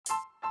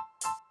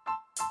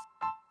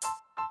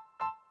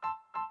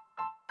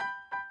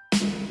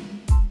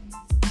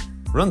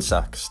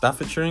Runsack,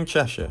 Staffordshire and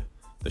Cheshire,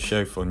 the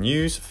show for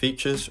news,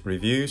 features,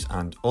 reviews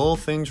and all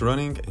things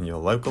running in your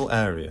local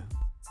area.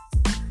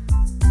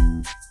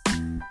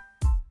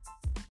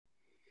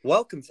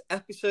 Welcome to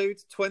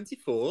episode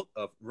 24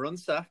 of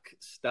Runsack,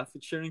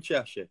 Staffordshire and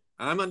Cheshire.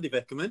 I'm Andy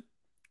Vickerman.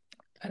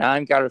 And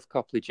I'm Gareth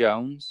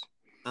Copley-Jones.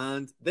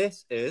 And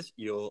this is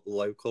your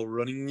local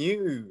running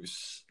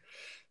news.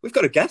 We've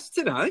got a guest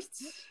tonight.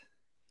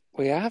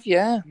 We have,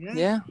 yeah.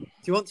 Do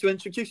you want to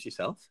introduce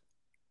yourself?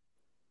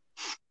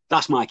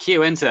 That's my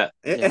cue, isn't it?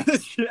 It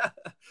is, yeah.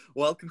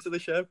 Welcome to the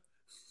show.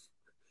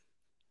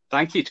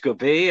 Thank you. It's good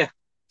to be here.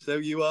 So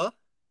you are?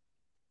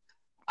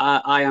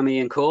 I am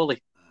Ian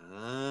Crawley.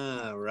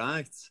 Ah,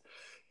 right.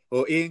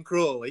 Or Ian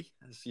Crawley,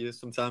 as you're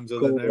sometimes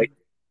other known.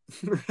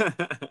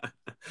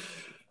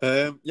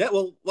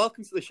 Well,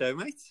 welcome to the show,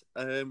 mate.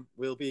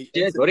 We'll be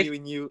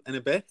interviewing you in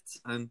a bit,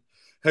 and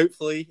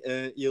hopefully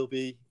you'll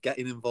be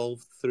getting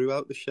involved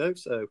throughout the show.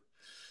 So,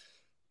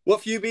 what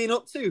have you been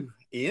up to,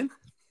 Ian?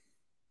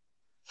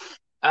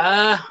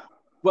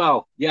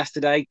 Well,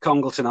 yesterday,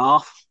 Congleton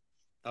Half.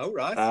 Oh,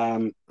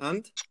 right.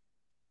 And?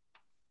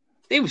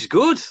 It was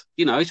good.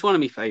 You know, it's one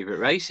of my favourite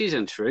races,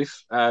 in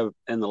truth,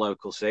 in the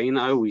local scene.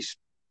 I always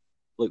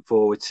look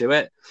forward to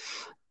it.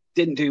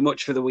 Didn't do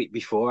much for the week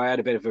before. I had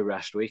a bit of a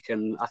rest week,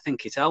 and I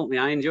think it helped me.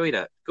 I enjoyed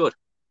it. Good.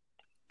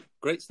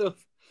 Great stuff.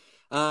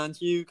 And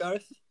you,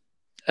 Gareth?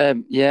 I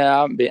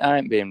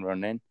ain't been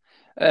running.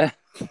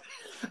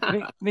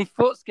 My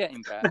foot's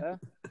getting better.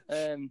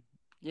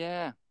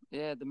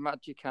 The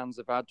magic hands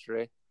of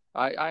Adri.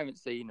 I haven't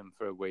seen him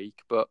for a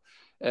week, but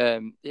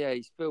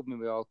he's filled me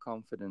with all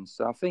confidence.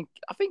 So I think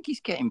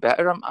he's getting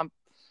better.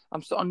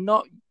 I'm sort of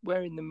not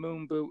wearing the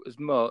moon boot as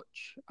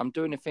much. I'm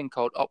doing a thing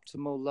called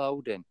optimal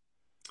loading.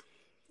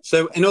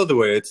 So, in other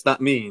words,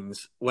 that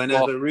means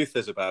whenever Ruth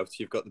is about,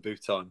 you've got the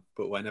boot on,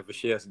 but whenever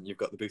she isn't, you've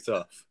got the boot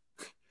off.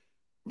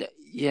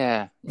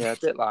 Yeah, a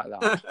bit like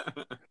that.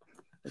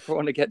 If I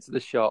want to get to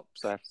the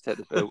shops, I have to take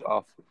the boot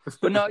off.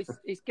 But no,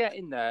 he's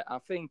getting there. I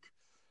think,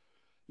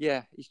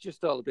 he's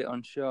just all a bit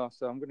unsure.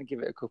 So I'm going to give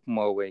it a couple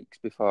more weeks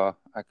before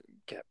I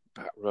get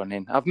back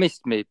running. I've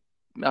missed me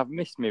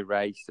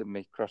race and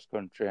my cross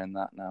country and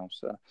that now.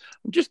 So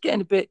I'm just getting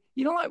a bit,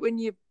 like when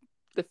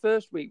the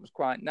first week was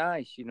quite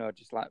nice,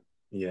 just like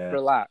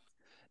relaxed.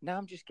 Now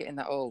I'm just getting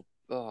that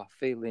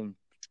feeling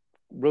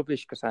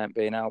rubbish because I ain't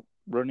been out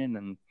running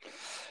and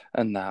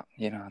that,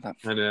 that.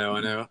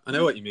 I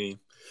know what you mean.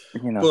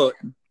 But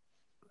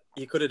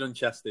you could have done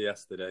Chester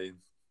yesterday and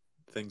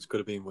things could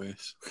have been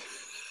worse.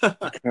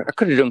 I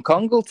could have done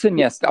Congleton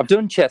yesterday. I've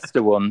done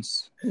Chester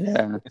once.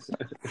 Yeah.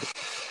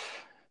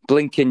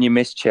 Blinking, you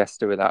missed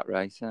Chester with that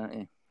race, aren't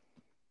you?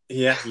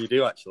 Yeah, you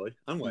do actually.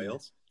 And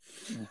Wales.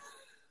 Yeah.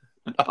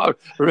 I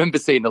remember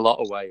seeing a lot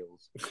of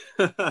Wales.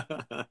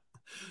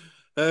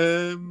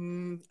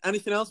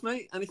 Anything else,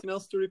 mate? Anything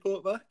else to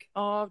report back?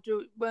 I've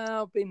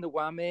been the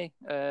whammy.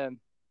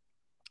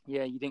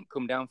 You didn't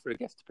come down for a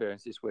guest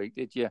appearance this week,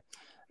 did you?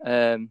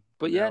 That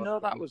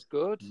was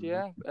good.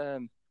 Yeah.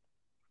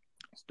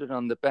 Stood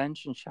on the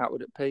bench and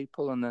shouted at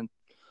people, and then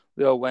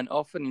they all went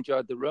off and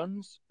enjoyed the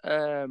runs.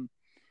 All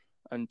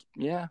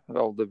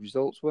the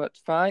results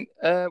worked fine.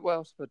 What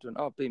else have I done?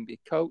 I've been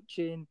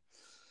coaching.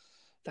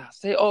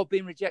 That's it.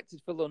 Been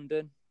rejected for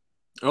London.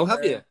 Oh,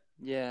 have you?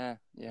 Yeah.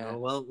 Oh,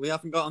 well, we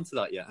haven't got onto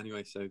that yet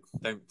anyway, so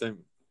don't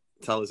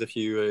tell us if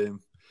you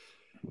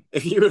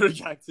were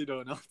rejected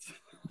or not.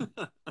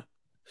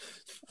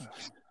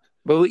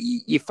 Well,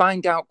 you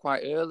find out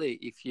quite early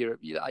if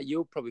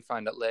you'll probably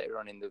find out later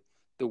on in the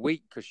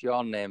week because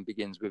your name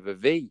begins with a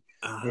V.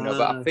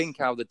 But I think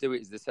how they do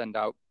it is they send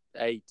out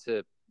A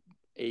to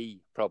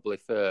E probably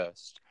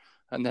first,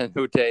 and then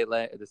a day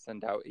later they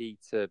send out E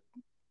to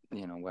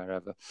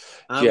wherever.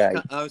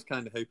 I was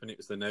kind of hoping it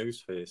was the nose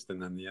first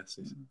and then the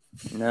S's.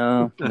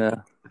 No.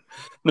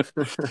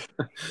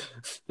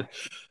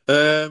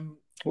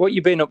 What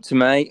you been up to,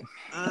 mate?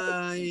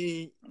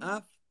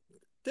 I've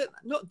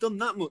not done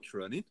that much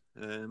running.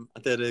 I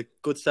did a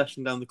good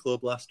session down the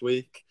club last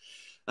week,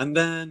 and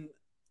then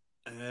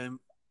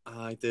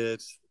I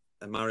did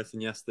a marathon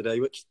yesterday,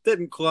 which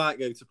didn't quite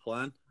go to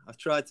plan. I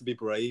tried to be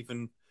brave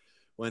and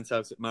went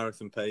out at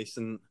marathon pace,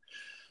 and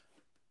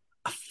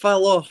I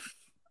fell off.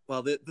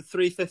 Well, the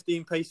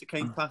 3:15 pacer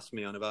came past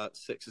me on about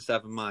 6 or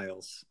 7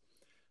 miles,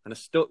 and I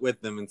stuck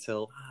with them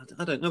until,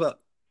 I don't know,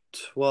 about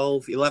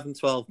 12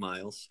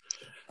 miles,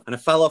 and I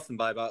fell off them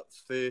by about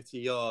 30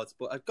 yards,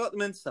 but I got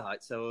them in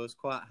sight, so I was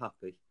quite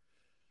happy.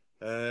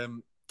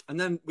 And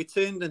then we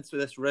turned into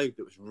this road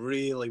that was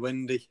really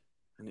windy,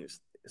 and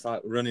it's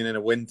like running in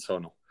a wind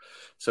tunnel.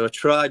 So I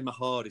tried my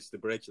hardest to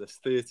bridge this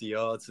 30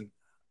 yards, and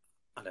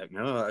I don't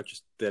know, I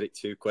just did it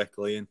too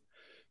quickly and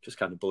just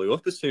kind of blew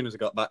up as soon as I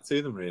got back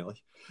to them,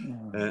 really.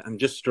 And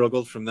just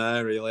struggled from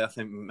there, really. I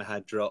think my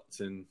head dropped,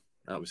 and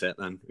that was it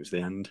then. It was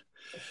the end.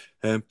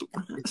 As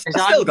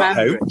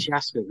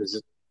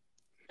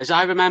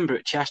I remember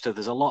at Chester,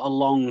 there's a lot of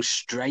long,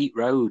 straight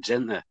roads,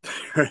 isn't there?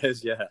 There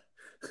is, yeah.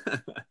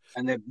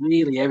 And they're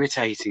really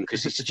irritating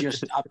because it's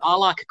just, I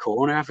like a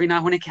corner every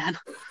now and again.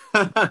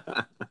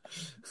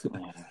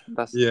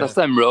 That's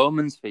them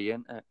Romans for you,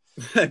 isn't it?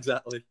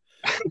 Exactly.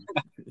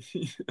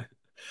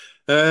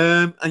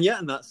 And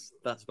that's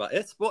about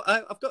it. But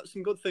I've got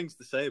some good things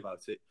to say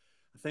about it.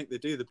 I think they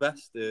do the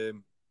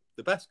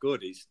best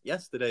goodies.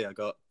 Yesterday, you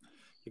got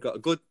a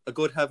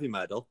good heavy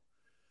medal.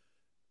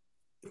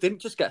 You didn't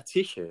just get a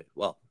T-shirt.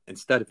 Well,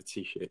 instead of a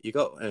T-shirt, you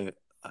got a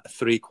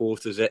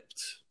 3/4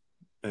 zipped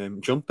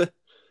jumper.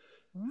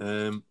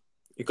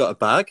 You got a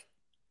bag.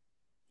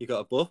 You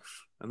got a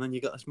buff, and then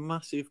you got this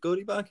massive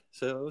goodie bag.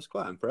 So I was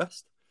quite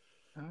impressed.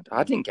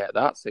 I didn't get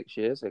that 6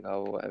 years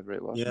ago or whatever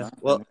it was. Yeah,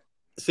 well,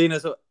 seeing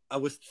as I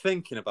was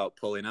thinking about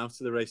pulling out of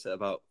the race at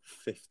about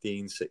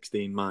 15,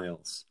 16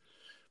 miles.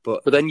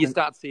 But then you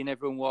start seeing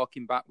everyone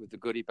walking back with the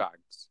goodie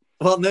bags.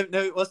 Well, no,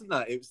 it wasn't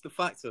that. It was the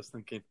fact I was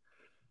thinking,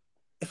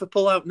 if I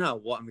pull out now,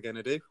 what am I going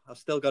to do? I've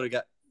still got to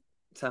get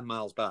 10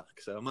 miles back,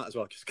 so I might as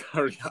well just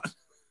carry on.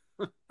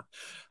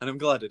 And I'm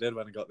glad I did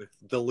when I got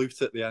the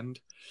loot at the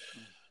end.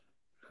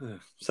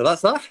 So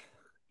that's that.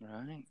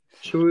 Right.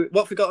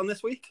 What have we got on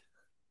this week?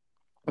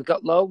 We've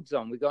got loads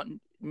on. We've got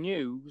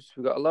news.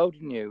 We've got a load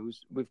of news.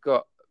 We've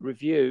got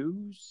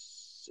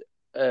reviews.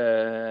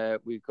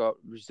 We've got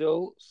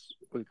results.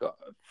 We've got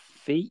a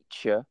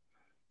feature.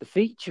 The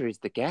feature is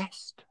the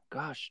guest.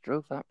 Gosh,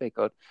 drove that big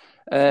good.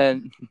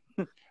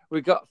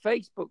 We've got a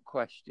Facebook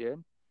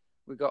question.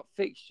 We've got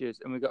fixtures,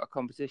 and we've got a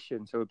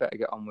competition. So we better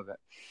get on with it.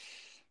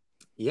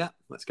 Yeah,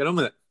 let's get on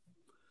with it.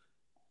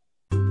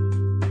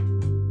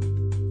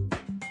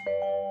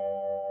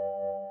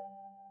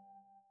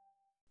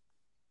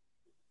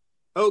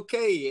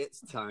 Okay, it's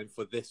time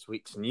for this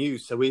week's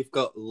news. So we've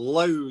got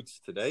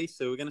loads today.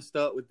 So we're going to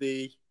start with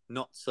the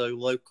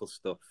not-so-local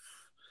stuff.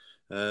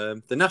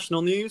 The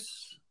national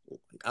news,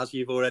 as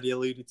you've already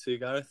alluded to,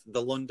 Gareth,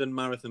 the London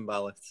Marathon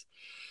ballot.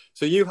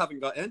 So you haven't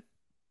got in?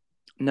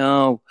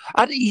 No.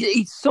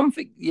 It's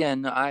something... Yeah,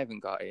 no, I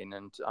haven't got in,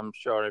 and I'm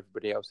sure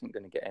everybody else isn't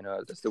going to get in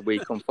as the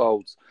week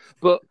unfolds.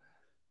 But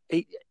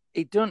it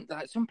don't...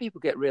 Like, some people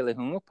get really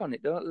hung up on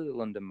it, don't they, the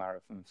London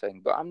Marathon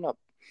thing? But I'm not...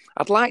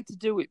 I'd like to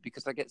do it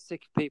because I get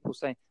sick of people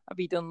saying, have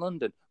you done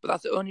London? But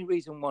that's the only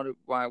reason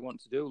why I want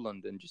to do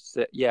London. Just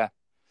say, yeah.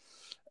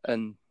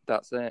 And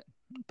that's it.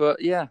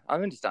 But yeah, I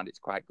understand it's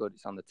quite good.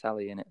 It's on the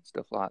telly and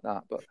stuff like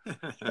that.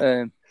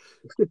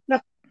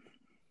 But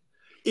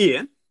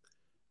Ian,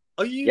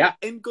 are you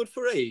in good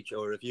for age,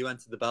 or have you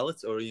entered the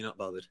ballot, or are you not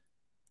bothered?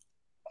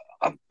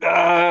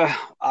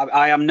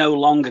 I am no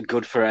longer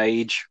good for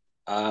age.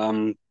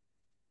 I'm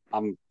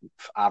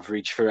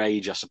average for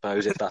age, I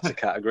suppose, if that's a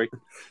category.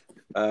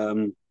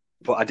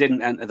 But I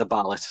didn't enter the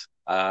ballot.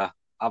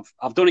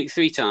 I've done it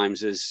 3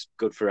 times as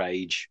good for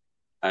age,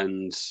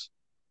 and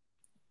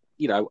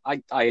you know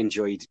I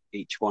enjoyed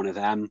each one of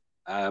them.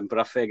 But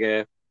I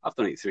figure I've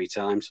done it 3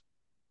 times.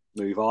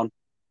 Move on.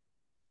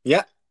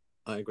 Yeah,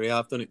 I agree.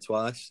 I've done it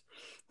twice.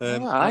 All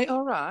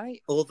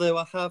right. Although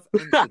I have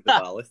entered the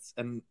ballot,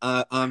 and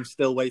I'm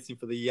still waiting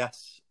for the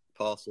yes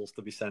parcels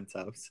to be sent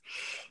out.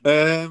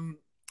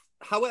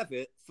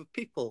 However, for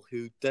people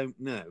who don't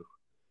know,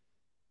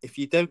 if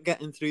you don't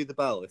get in through the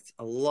ballot,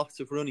 a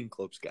lot of running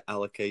clubs get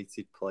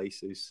allocated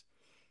places.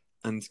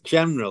 And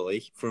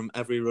generally, from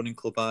every running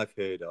club I've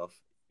heard of,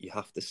 you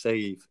have to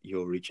save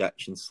your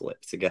rejection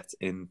slip to get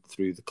in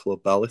through the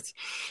club ballot.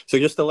 So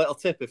just a little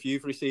tip, if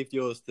you've received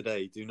yours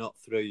today, do not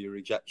throw your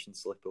rejection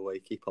slip away.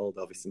 Keep hold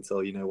of it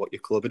until you know what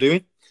your club are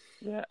doing.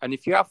 Yeah, and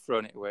if you have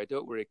thrown it away,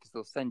 don't worry, because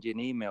they'll send you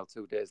an email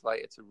 2 days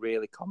later to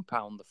really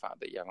compound the fact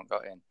that you haven't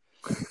got in.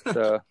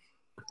 So...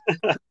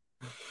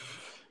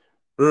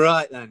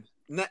 Right then.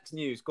 Next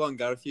news. Go on,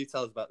 Gareth. You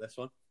tell us about this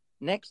one.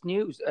 Next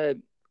news.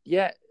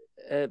 Elias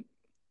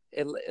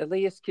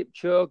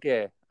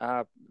Kipchoge,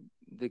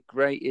 the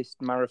greatest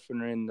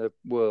marathoner in the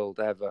world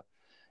ever.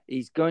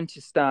 He's going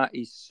to start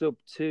his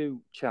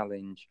sub-2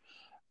 challenge.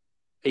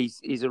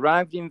 He's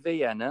arrived in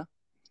Vienna,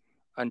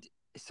 and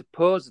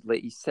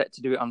supposedly he's set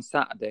to do it on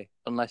Saturday,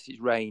 unless it's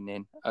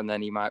raining, and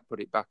then he might put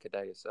it back a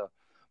day or so.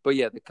 But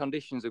yeah, the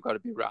conditions have got to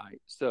be right.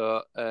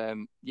 So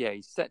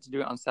he's set to do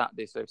it on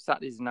Saturday. So if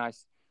Saturday's a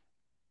nice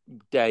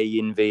day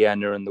in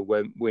Vienna and the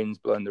wind's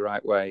blowing the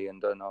right way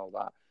and all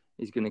that,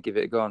 he's going to give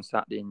it a go on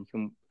Saturday, and you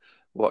can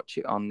watch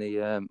it on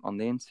the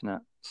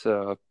internet.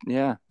 So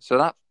yeah, so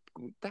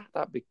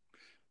that'd be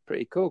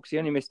pretty cool, because he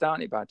only missed out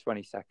on it by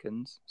 20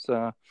 seconds.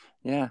 So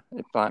yeah,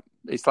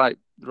 it's like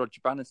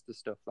Roger Bannister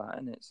stuff, that,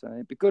 isn't it? So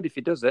it'd be good if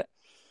he does it.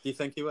 Do you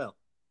think he will?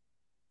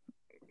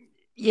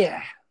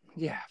 Yeah,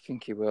 I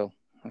think he will.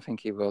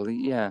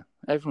 Yeah,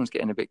 everyone's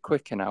getting a bit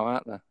quicker now,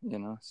 aren't they? You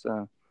know,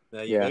 so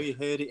there you go. You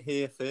heard it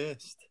here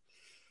first.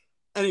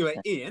 Anyway,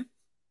 Ian.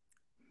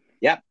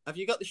 Yeah. Have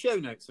you got the show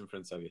notes in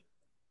front of you?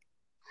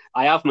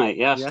 I have, mate.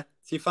 Yes. Yeah.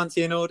 Do you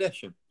fancy an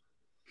audition?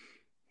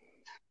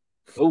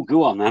 Oh,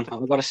 go on then.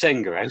 I've got a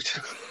singer out.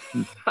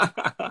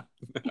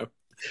 No.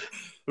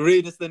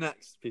 Read us the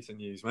next piece of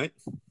news, mate.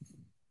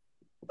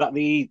 Is that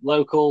the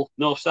local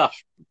North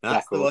Staffs?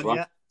 That's the one,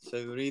 yeah.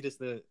 So read us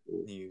the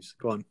news.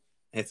 Go on,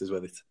 hit us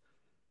with it.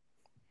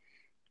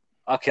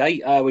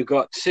 Okay, we've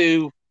got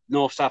 2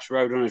 North Staffs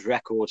Roadrunners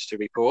records to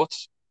report.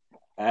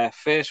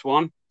 First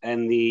one,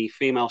 in the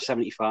female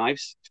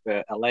 75s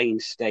for Elaine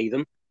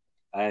Statham.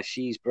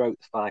 She's broke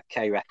the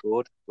 5K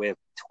record with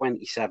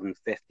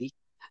 27:50.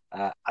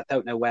 I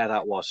don't know where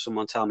that was.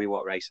 Someone tell me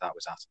what race that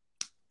was at.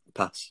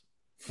 Pass.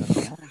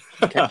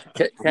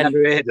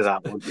 Never heard of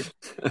that one.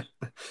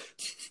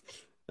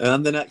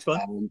 And the next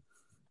one?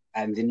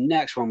 And the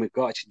next one we've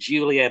got is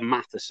Julia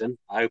Matheson.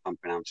 I hope I'm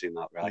pronouncing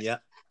that right. Yeah.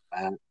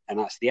 And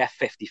that's the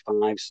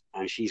F55s,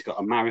 and she's got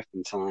a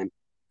marathon time,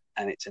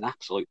 and it's an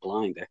absolute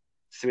blinder.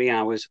 3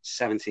 hours,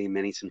 17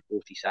 minutes, and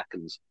 40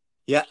 seconds.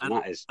 Yeah, and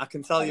that is. I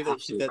can tell you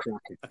that she did.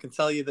 Cracking. I can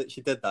tell you that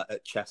she did that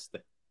at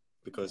Chester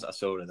because I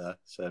saw her there.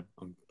 So,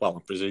 I'm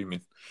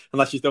presuming,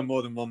 unless she's done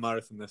more than one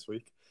marathon this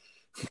week.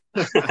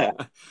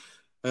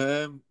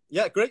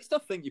 Yeah, great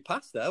stuff. Think you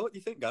passed there. What do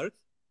you think, Gareth?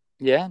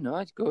 Yeah, no,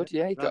 it's good.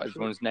 Yeah, he got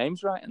everyone's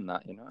names right in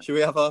that, Should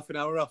we have half an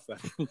hour off then?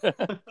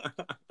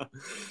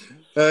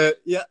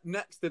 Yeah,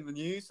 next in the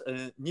news,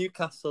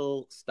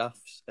 Newcastle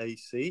Staffs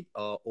AC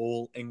are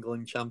all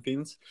England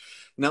champions.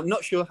 Now, I'm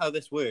not sure how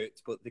this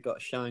worked, but they got a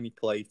shiny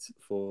plate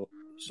for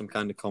some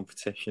kind of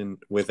competition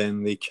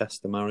within the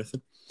Chester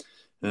Marathon.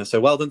 So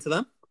well done to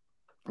them.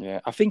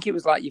 Yeah, I think it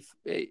was like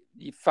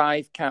your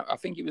 5 count. I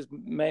think it was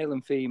male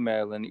and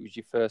female, and it was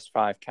your first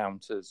 5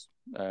 counters.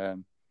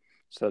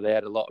 So they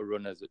had a lot of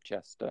runners at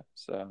Chester.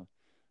 So,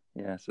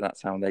 yeah, so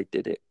that's how they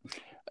did it.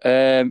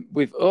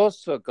 We've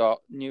also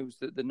got news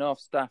that the North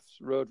Staffs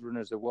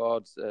Roadrunners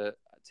Awards are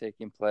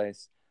taking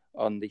place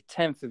on the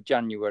 10th of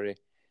January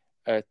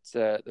at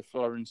the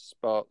Florence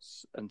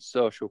Sports and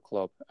Social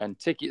Club. And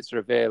tickets are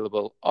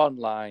available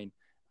online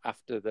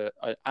after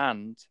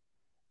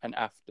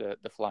after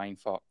the Flying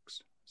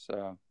Fox.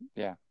 So,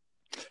 yeah.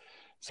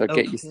 So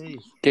get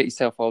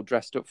yourself all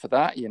dressed up for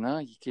that, You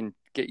can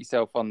get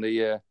yourself on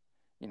the...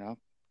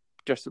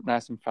 dress up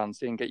nice and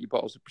fancy and get your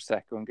bottles of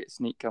Prosecco and get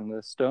sneak on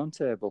the stone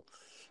table.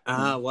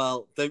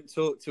 Well, don't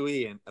talk to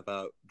Ian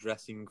about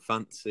dressing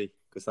fancy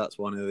because that's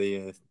one of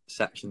the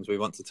sections we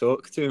want to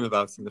talk to him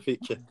about in the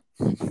future.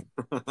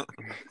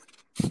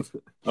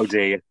 Oh,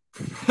 dear.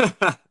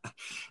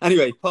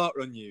 Anyway,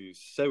 parkrun news.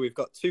 So we've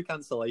got 2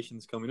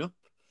 cancellations coming up.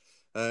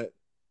 At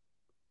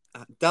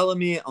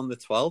Delamere on the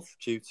 12th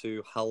due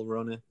to Hull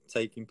Runner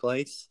taking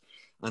place.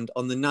 And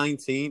on the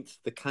 19th,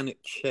 the Cannock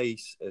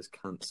Chase is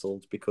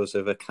cancelled because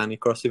of a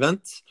Canicross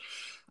event.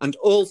 And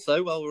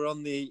also, while we're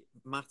on the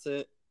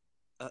matter,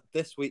 at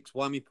this week's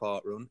Whammy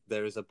Park Run,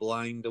 there is a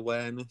blind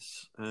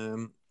awareness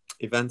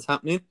event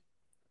happening.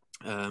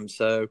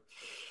 So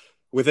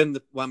within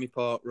the Whammy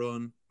Park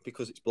Run,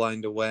 because it's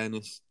blind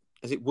awareness,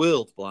 is it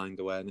World Blind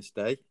Awareness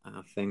Day?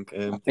 I think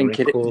it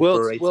is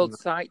World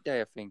Sight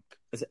Day, I think.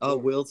 Is it? Oh,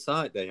 World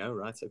Sight Day. Oh,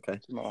 right. Okay.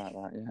 Something like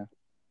that, yeah.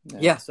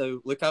 Yeah,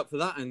 so look out for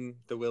that, and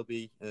there will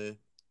be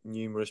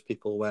numerous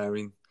people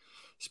wearing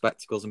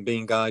spectacles and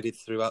being guided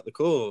throughout the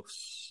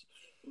course.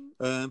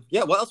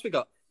 Yeah, what else we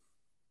got?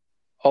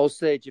 All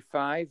Stage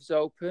 5's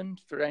opened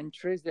for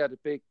entries. They had a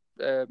big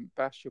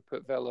bash up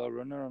at Velo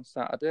Runner on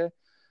Saturday,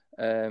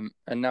 and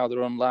now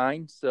they're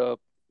online. So,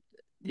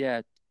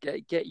 yeah,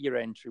 get your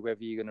entry,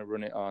 whether you're going to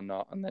run it or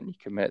not, and then you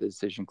can make the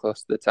decision close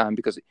to the time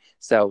because it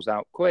sells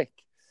out quick.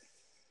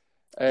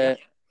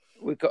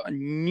 We've got a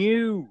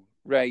new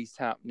race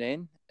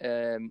happening.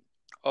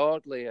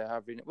 Audley are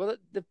having, well,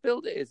 they've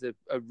built it as a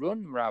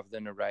run rather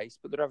than a race,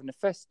 but they're having a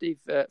festive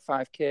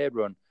 5K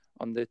run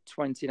on the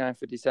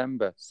 29th of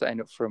December, setting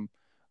up from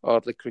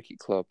Audley Cricket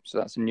Club. So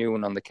that's a new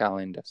one on the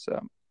calendar.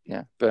 So,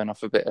 yeah, burn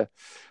off a bit of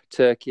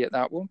turkey at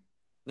that one.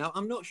 Now,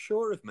 I'm not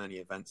sure of many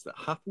events that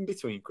happen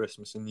between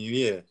Christmas and New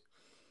Year.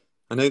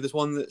 I know there's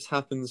one that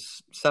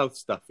happens South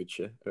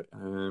Staffordshire.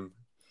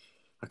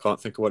 I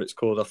can't think of what it's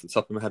called off the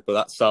top of my head, but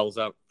that sells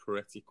out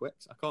pretty quick.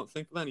 I can't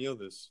think of any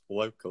others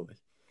locally.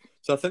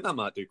 So I think that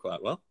might do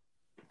quite well.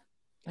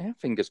 Yeah,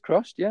 fingers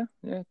crossed, yeah.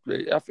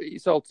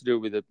 It's all to do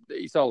with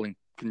it's all in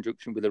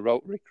conjunction with the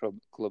Rotary Club,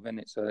 isn't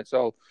it? So it's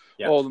all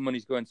the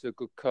money's going to a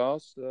good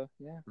cause. So,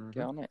 yeah,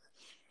 Get on it.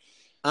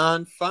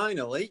 And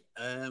finally,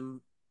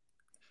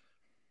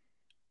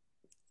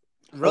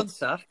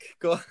 Runsack.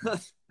 Go on.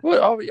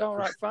 Well, all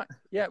right, fine.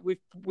 Yeah, we're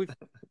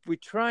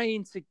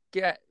trying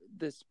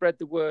to spread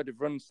the word of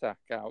Runsack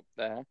out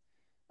there,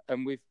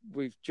 and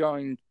we've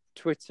joined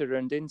Twitter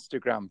and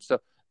Instagram. So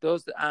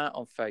those that aren't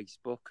on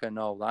Facebook and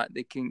all that,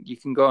 you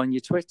can go on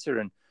your Twitter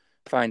and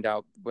find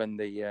out when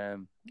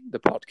the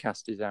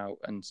podcast is out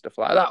and stuff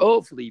like that.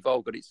 Hopefully, you've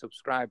all got it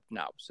subscribed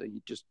now, so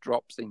it just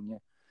drops in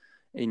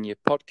your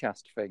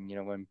podcast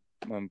thing,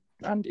 when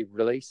Andy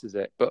releases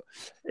it. But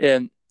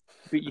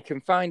you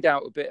can find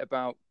out a bit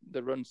about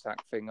the Runsack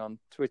thing on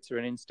Twitter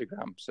and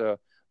Instagram. So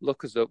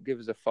look us up, give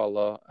us a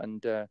follow,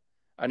 and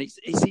it's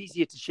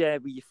easier to share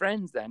with your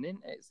friends then,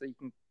 isn't it? So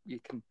you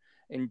can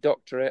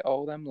indoctrinate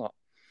all them lot.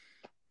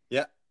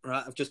 Yeah,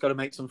 right. I've just got to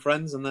make some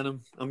friends, and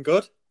then I'm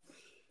good.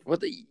 Well,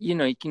 you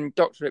can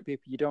indoctrinate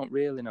people you don't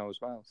really know as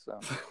well. So,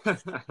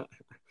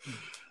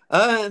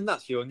 and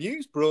that's your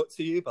news brought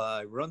to you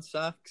by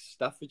Runsack,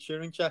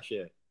 Staffordshire and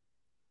Cheshire.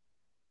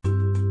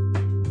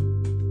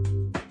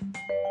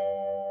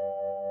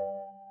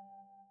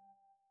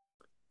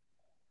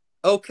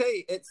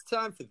 Okay, it's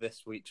time for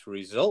this week's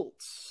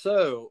results.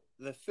 So,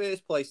 the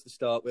first place to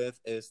start with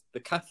is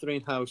the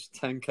Catherine House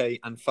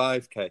 10K and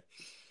 5K.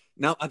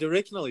 Now, I'd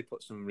originally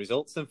put some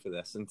results in for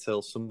this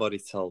until somebody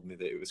told me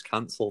that it was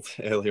cancelled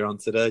earlier on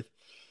today.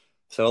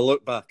 So I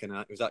looked back and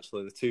it was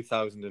actually the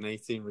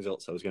 2018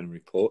 results I was going to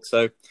report.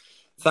 So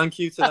thank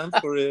you to them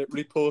for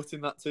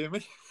reporting that to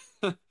me.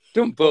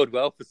 Don't bode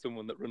well for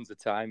someone that runs a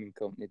timing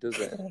company, does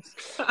it?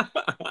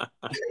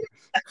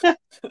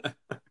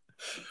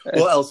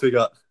 What else we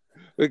got?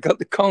 We got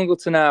the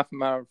Congleton Half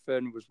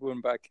Marathon was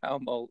won by Cal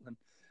Moulton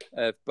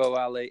of Bo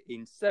Ali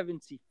in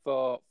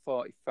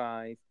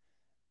 74:45,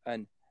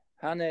 and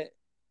Hannah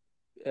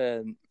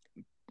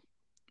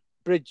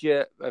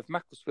Bridger of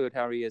Macclesfield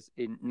Harriers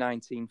in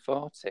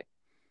 1940.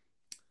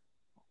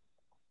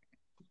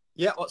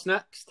 Yeah, what's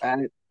next?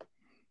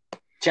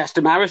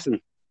 Chester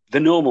Marathon, the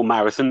normal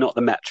marathon, not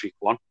the metric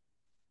one.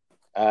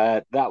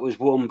 That was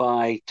won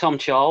by Tom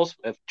Charles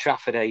of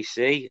Trafford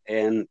AC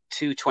in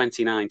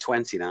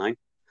 2:29:29.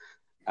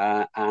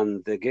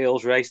 And the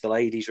girls' race, the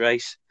ladies'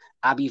 race,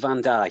 Abby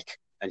Van Dyke.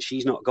 And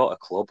she's not got a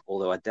club,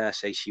 although I dare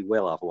say she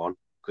will have one,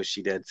 because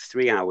she did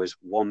 3 hours,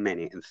 1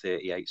 minute and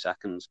 38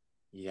 seconds.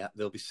 Yeah,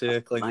 they'll be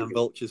circling and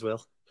Vultures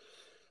will.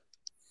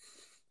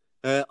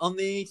 On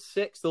the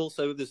 6th,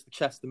 also, there's the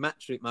Chester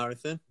Metric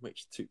Marathon,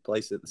 which took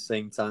place at the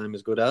same time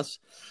as Good As.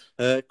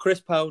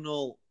 Chris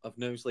Pownall of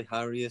Knowsley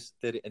Harriers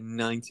did it in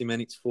 90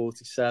 minutes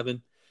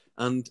 47.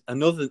 And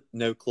another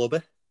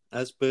no-clubber,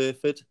 as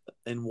Burford,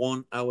 in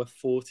 1 hour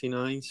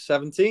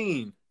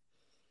 49:17.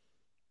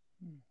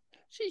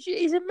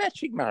 Is a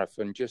metric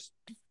marathon just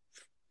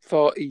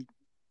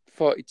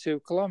 42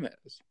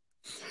 kilometres?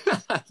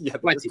 Yeah,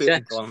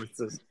 30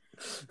 kilometres.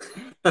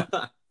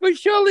 But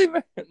surely,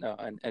 no,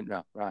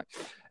 right.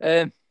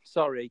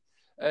 Sorry.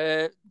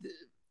 And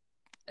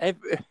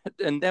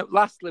then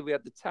lastly, we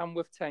had the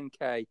Tamworth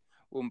 10K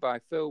won by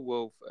Phil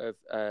Wolfe of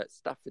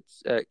Stafford,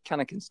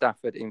 Cannock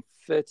Stafford in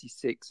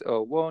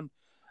 36:01,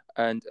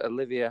 and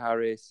Olivia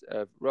Harris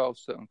of Royal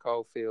Sutton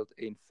Coldfield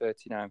in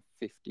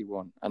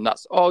 39:51. And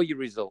that's all your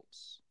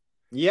results.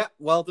 Yeah,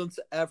 well done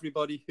to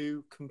everybody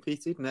who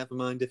competed. Never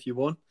mind if you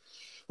won.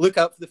 Look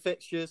out for the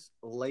fixtures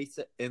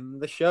later in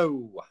the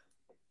show.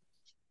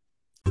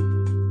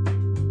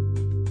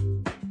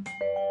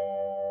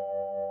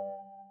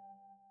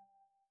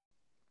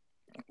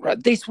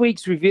 Right, this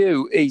week's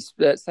review is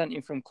sent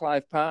in from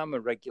Clive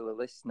Palmer, regular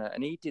listener,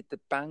 and he did the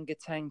Bangor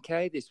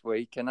 10K this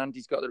week, and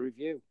Andy's got the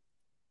review.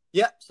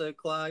 Yeah, so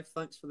Clive,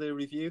 thanks for the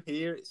review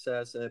here. It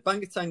says,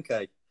 Bangor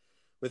 10K.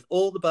 With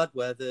all the bad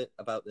weather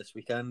about this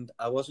weekend,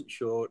 I wasn't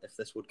sure if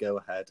this would go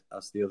ahead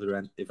as the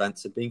other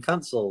events had been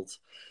cancelled.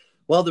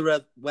 While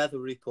the weather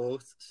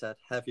report said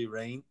heavy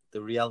rain,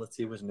 the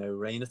reality was no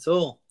rain at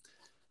all.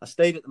 I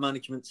stayed at the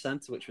management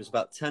centre, which was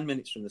about 10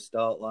 minutes from the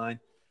start line.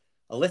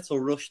 A little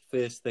rushed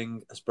first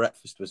thing as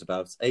breakfast was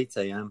about 8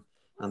 a.m.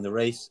 and the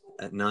race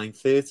at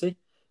 9:30,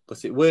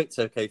 but it worked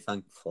okay,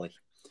 thankfully.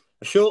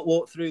 A short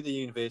walk through the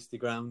university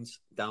grounds,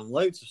 down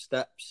loads of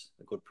steps,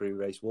 a good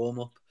pre-race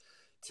warm-up,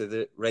 to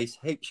the race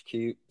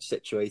HQ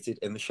situated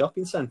in the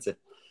shopping centre.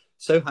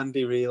 So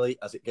handy, really,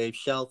 as it gave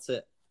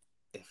shelter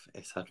if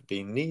it had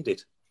been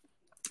needed.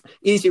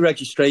 Easy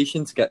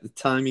registration to get the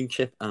timing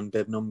chip and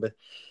bib number.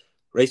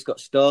 Race got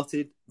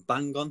started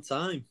bang on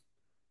time.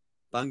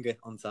 Banger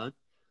on time.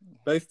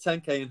 Both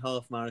 10K and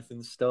half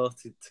marathons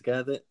started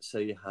together, so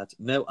you had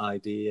no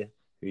idea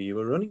who you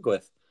were running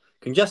with.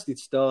 Congested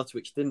start,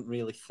 which didn't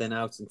really thin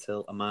out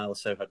until a mile or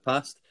so had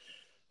passed.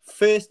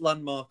 First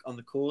landmark on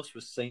the course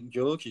was St.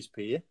 George's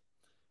Pier.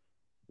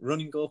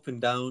 Running up and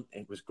down,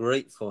 it was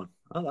great fun.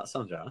 Oh, that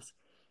sounds right.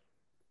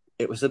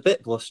 It was a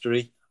bit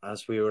blustery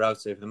as we were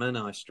out over the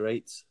Menai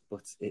Straits,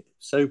 but it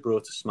so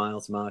brought a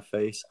smile to my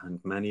face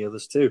and many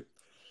others too.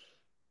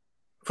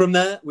 From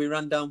there, we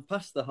ran down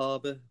past the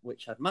harbour,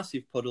 which had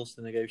massive puddles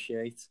to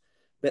negotiate,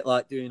 a bit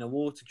like doing a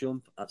water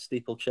jump at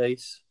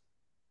Steeplechase.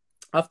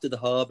 After the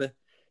harbour,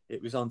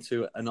 it was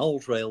onto an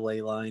old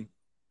railway line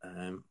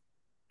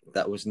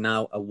that was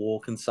now a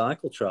walk and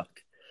cycle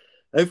track.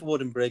 Over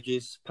wooden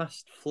bridges,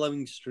 past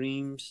flowing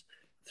streams,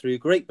 through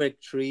great big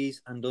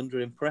trees and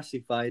under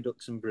impressive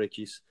viaducts and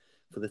bridges.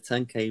 For the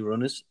 10K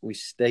runners, we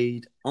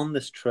stayed on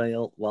this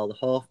trail while the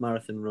half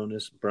marathon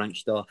runners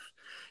branched off.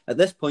 At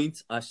this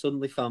point, I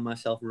suddenly found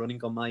myself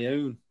running on my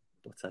own,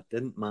 but I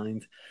didn't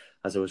mind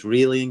as I was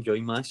really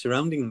enjoying my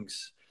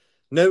surroundings.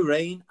 No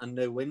rain and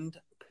no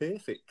wind,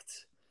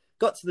 perfect.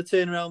 Got to the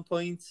turnaround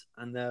point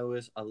and there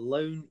was a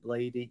lone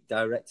lady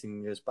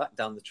directing us back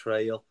down the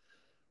trail,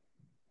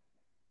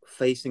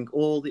 facing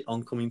all the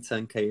oncoming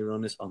 10K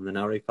runners on the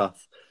narrow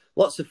path.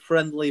 Lots of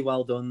friendly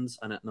well dones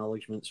and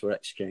acknowledgements were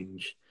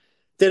exchanged.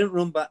 Didn't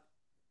run back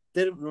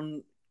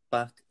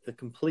the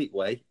complete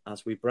way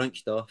as we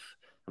branched off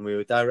and we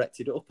were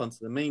directed up onto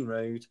the main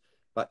road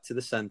back to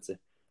the centre.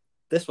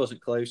 This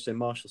wasn't close, so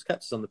marshals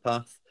kept us on the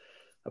path.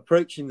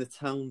 Approaching the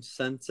town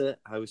centre,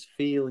 I was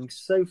feeling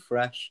so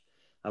fresh,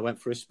 I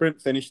went for a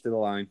sprint finish to the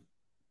line.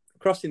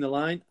 Crossing the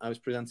line, I was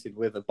presented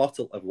with a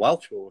bottle of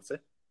Welsh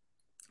water,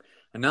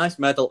 a nice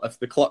medal of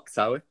the clock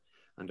tower,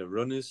 and a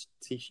runner's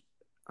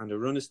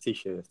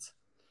t-shirt.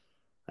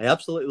 I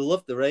absolutely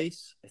loved the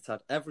race. It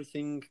had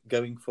everything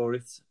going for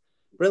it.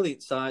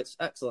 Brilliant sights,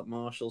 excellent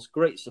marshals,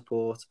 great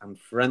support, and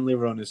friendly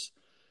runners.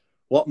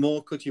 What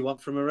more could you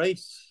want from a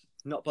race?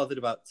 Not bothered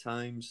about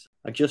times.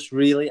 I just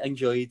really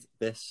enjoyed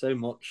this so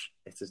much.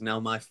 It is now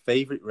my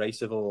favourite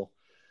race of all.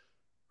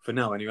 For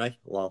now, anyway.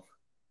 Lol.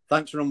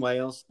 Thanks, Run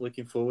Wales.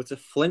 Looking forward to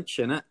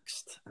Flintshire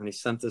next. And he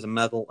sent us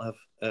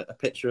a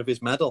picture of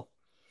his medal,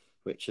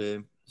 which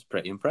is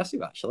pretty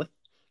impressive, actually.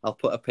 I'll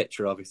put a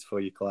picture of it for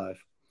you,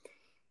 Clive.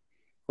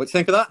 What do you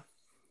think of that?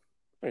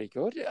 Very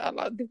good.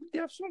 They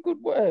have some good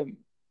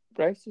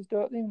races,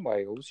 don't they, in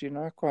Wales? You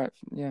know,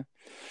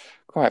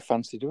 quite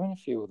fancy doing a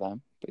few of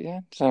them. But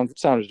yeah,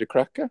 sounded a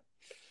cracker.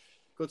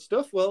 Good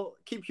stuff. Well,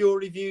 keep your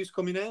reviews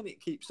coming in.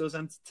 It keeps us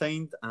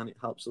entertained and it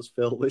helps us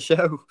fill the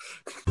show.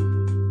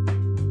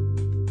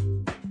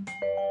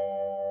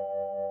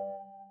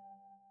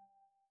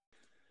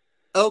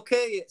 Okay,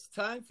 it's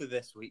time for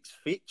this week's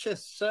feature.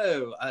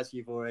 So, as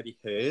you've already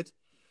heard,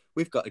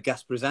 we've got a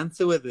guest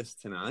presenter with us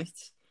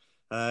tonight.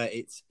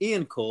 It's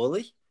Ian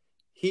Corley.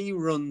 He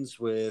runs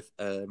with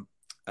a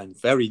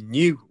very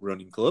new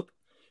running club.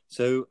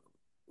 So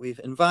we've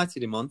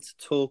invited him on to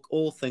talk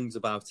all things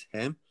about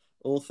him,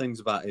 all things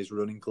about his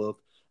running club,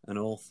 and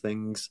all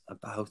things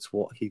about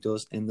what he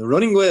does in the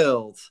running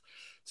world.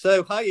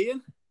 So, hi,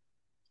 Ian.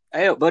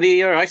 Hey up, buddy.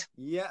 You all right?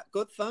 Yeah,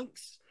 good,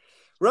 thanks.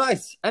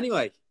 Right,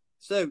 anyway,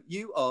 so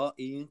you are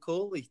Ian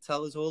Corley.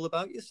 Tell us all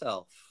about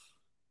yourself.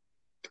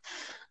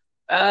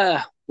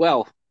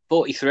 Well,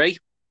 43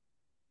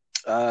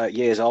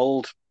 years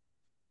old.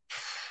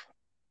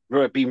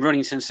 I've been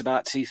running since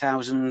about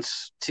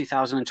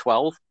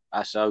 2012,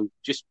 so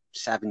just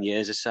 7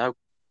 years or so.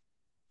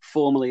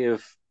 Formerly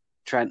of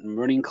Trenton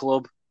Running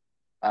Club,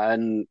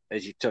 and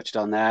as you touched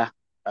on there,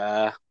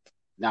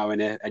 now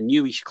in a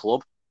newish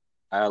club,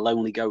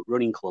 Lonely Goat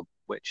Running Club,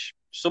 which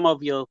some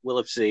of you will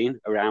have seen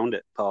around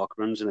at park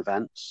runs and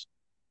events,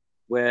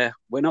 where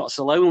we're not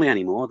so lonely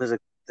anymore. There's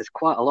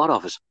quite a lot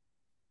of us.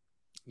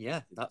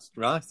 Yeah, that's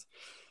right.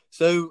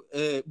 So,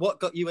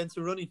 what got you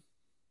into running?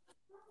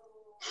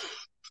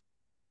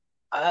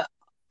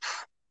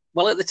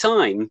 Well, at the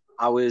time,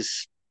 I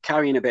was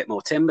carrying a bit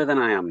more timber than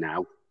I am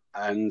now,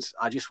 and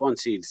I just wanted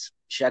to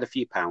shed a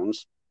few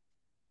pounds,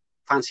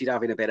 fancied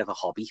having a bit of a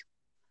hobby,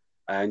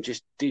 and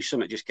just do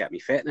something, just get my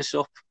fitness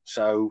up.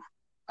 So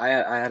I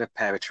had a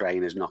pair of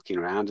trainers knocking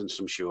around and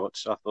some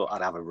shorts, so I thought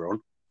I'd have a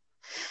run.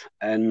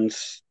 And,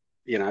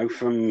 you know,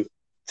 from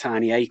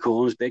tiny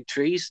acorns, big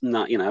trees, and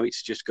that, you know,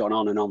 it's just gone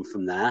on and on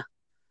from there.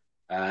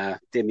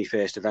 Did my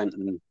first event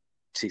in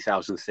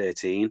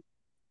 2013,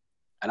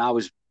 and I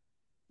was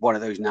one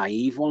of those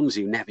naive ones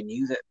who never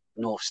knew that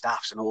North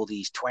Staffs and all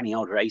these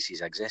 20-odd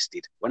races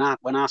existed. When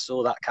I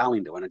saw that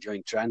calendar when I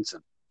joined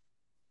Trenton,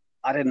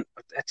 I didn't.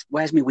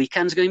 Where's my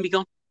weekends going to be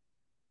gone?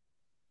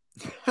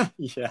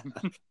 Yeah,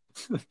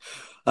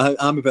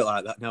 I'm a bit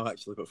like that now,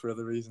 actually, but for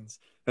other reasons.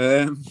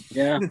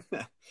 Yeah.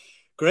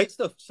 Great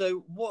stuff.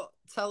 So,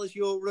 tell us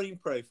your running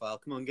profile.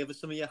 Come on, give us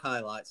some of your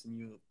highlights and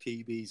your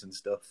PBs and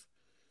stuff.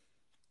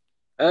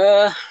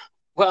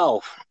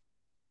 Well,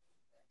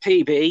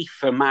 PB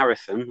for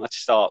marathon. Let's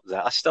start with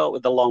that. I start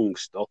with the long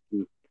stuff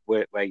and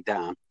work way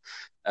down.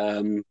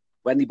 When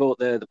they bought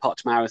the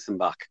Potts Marathon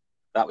back,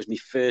 that was my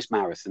first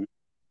marathon.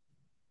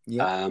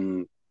 Yeah.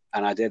 And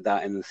I did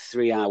that in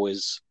 3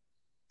 hours,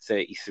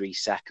 33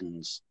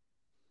 seconds.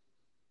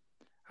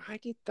 I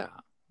did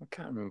that. I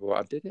can't remember what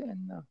I did it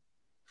in now.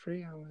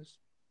 3 hours.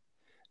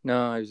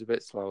 No, it was a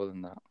bit slower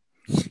than that.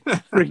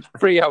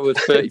 3 hours,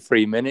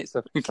 33 minutes,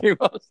 I think it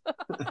was.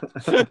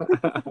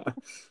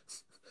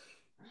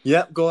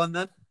 Yep, go on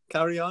then.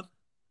 Carry on.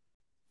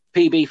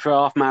 PB for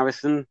half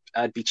marathon,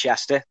 I'd be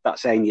Chester that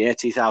same year,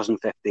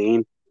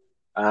 2015.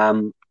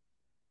 And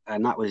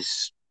that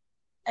was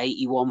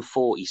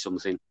 81:40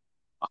 something.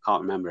 I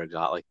can't remember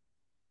exactly.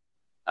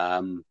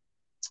 Wow.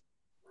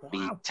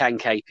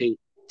 10K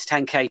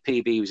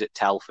PB was at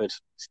Telford.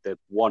 It's the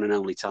one and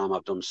only time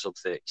I've done sub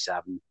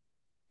 37.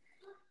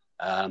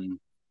 And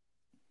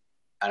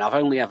I've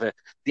the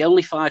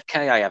only 5K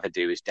I ever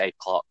do is Dave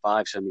Clark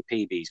 5, so my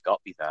PB's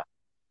got me there.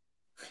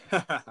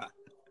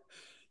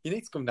 You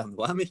need to come down the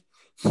whammy.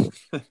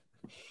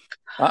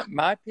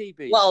 My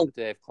PB was the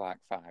Dave Clark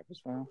 5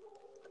 as well.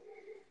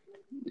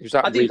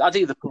 I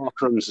do the park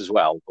runs as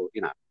well, but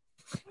you know.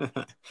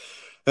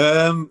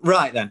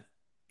 Right then,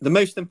 the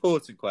most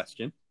important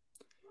question: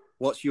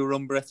 what's your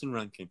Unbreton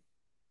ranking?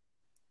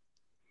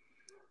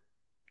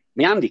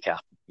 My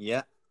handicap?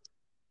 Yeah.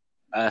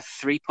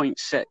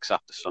 3.6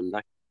 after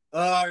Sunday.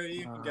 Oh,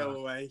 you can go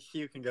away.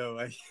 You can go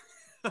away.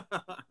 I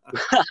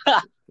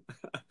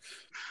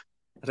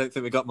don't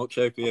think we got much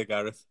hope here,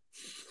 Gareth.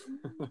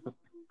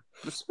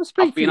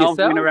 I've been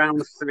hovering around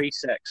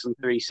 3.6 and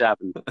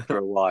 3.7 for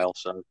a while,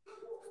 so.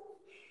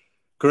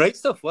 Great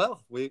stuff.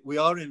 Well, we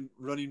are in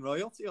running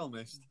royalty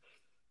almost.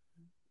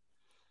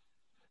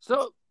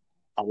 So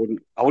I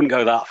wouldn't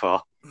go that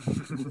far.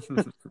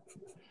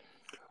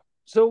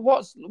 So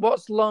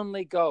what's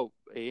Lonely Goat,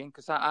 Ian?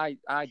 Because I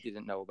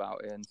didn't know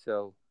about it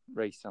until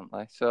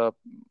recently. So,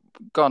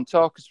 go on,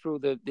 talk us through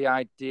the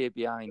idea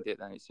behind it.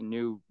 Then it's a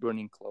new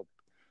running club.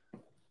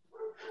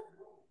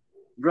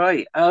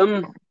 Right.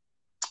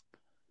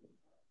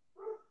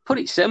 Put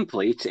it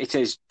simply, it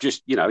is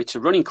just, it's a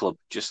running club,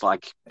 just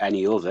like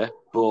any other.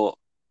 But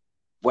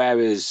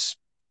whereas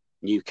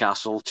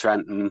Newcastle,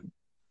 Trenton,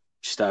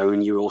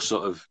 Stone, you're all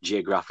sort of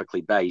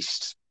geographically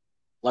based,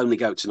 Lonely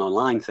Goat's an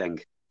online thing.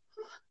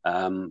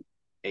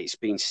 It's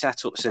been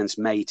set up since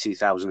May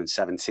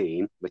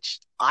 2017, which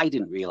I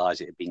didn't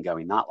realise it had been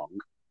going that long.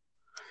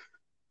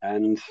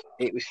 And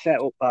it was set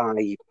up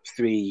by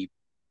three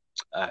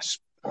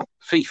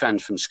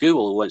friends from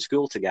school who went to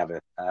school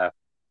together. A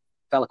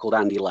fella called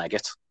Andy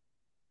Leggett,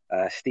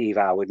 Steve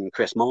Howard and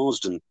Chris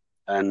Marsden.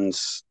 And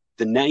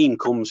the name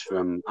comes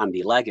from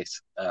Andy Leggett.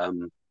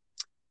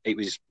 It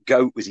was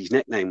Goat was his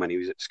nickname when he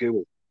was at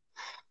school.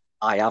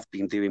 I have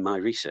been doing my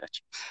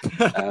research.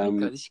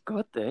 He's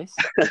got this.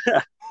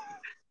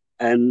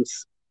 And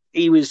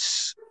he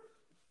was,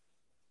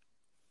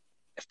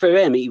 for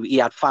him, he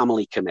had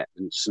family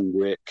commitments and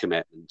work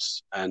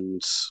commitments,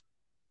 and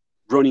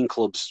running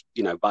clubs,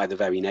 by the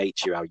very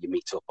nature, how you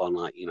meet up on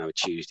a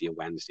Tuesday, a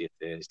Wednesday, a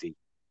Thursday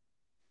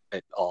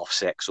at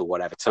 6:30 or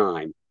whatever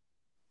time,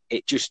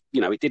 it just,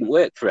 it didn't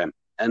work for him.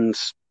 And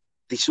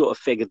they sort of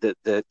figured that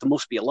there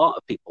must be a lot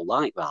of people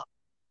like that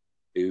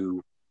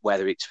who,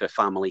 whether it's for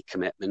family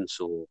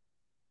commitments or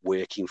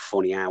working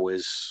funny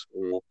hours,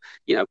 or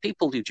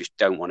people who just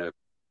don't want to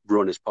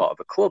run as part of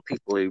a club,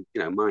 people who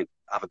might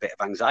have a bit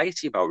of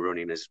anxiety about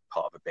running as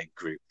part of a big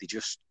group. They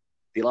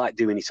like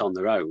doing it on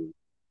their own,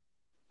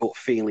 but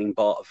feeling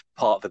part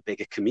of a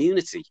bigger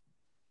community.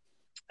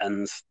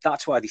 And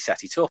that's why they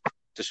set it up,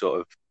 to sort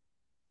of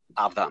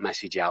have that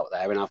message out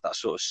there and have that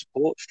sort of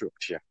support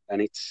structure.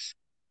 And it's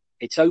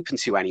open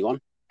to anyone,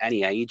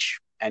 any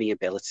age, any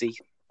ability.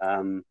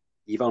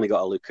 You've only got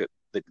to look at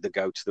the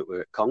goats that were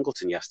at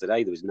Congleton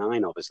yesterday. There was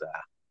 9 of us there.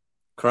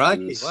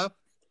 Crikey, wow.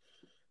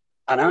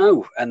 I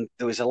know. And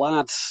there was a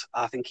lad,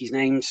 I think his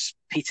name's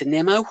Peter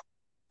Nimmo.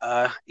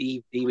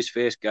 He was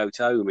first goat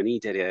home, and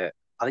I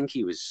think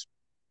he was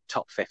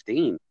top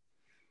 15.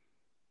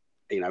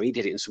 He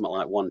did it in something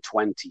like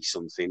 120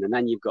 something. And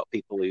then you've got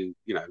people who,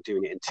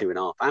 doing it in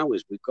 2.5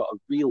 hours. We've got a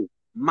real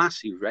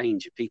massive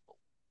range of people.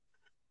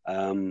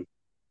 And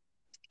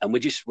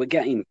we're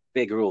getting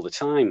bigger all the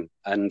time.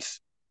 And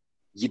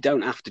you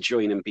don't have to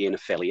join and be an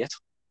affiliate.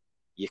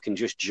 You can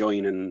just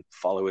join and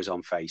follow us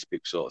on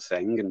Facebook, sort of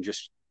thing, and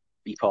just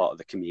be part of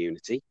the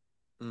community.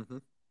 Mm-hmm.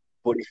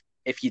 But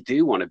if you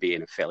do want to be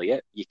an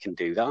affiliate, you can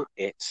do that.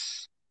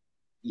 It's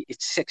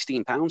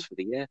 £16 for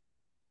the year.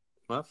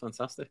 Wow,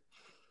 fantastic.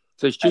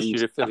 So it's just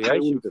your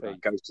affiliation fee.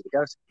 Goes to the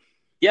goat.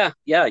 Yeah.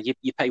 You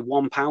pay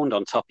 £1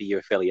 on top of your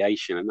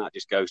affiliation, and that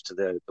just goes to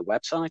the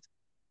website.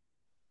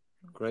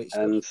 Great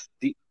stuff. And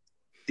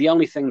the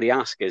only thing they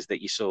ask is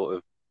that you sort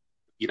of,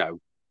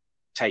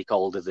 take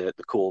hold of the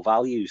core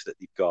values that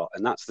they've got,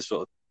 and that's the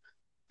sort of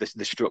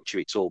the structure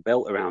it's all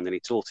built around, and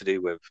it's all to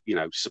do with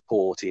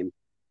supporting,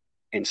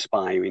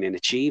 inspiring, and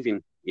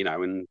achieving.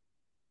 And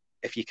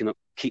if you can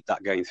keep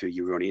that going through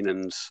your running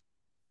and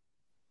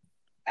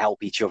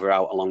help each other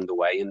out along the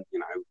way, and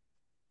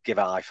give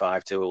a high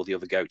five to all the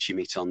other goats you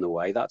meet on the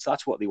way,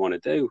 that's what they want to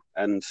do.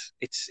 And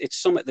it's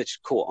something that's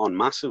caught on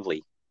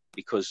massively,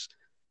 because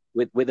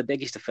we're the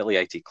biggest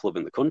affiliated club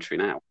in the country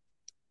now.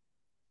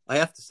 I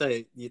have to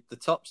say, the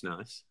top's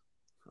nice.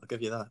 I'll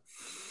give you that.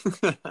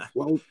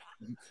 Well,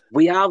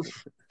 we have.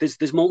 There's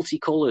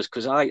multicolours,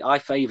 because I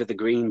favour the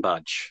green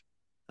badge.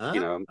 A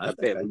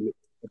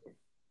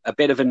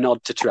bit of a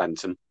nod to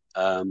Trenton.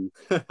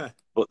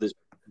 But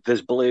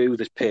there's blue,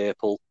 there's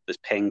purple, there's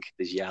pink,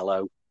 there's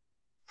yellow.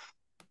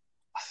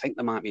 I think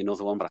there might be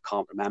another one, but I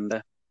can't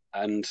remember.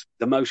 And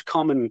the most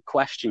common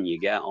question you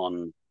get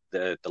on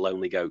the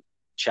Lonely Goat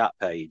chat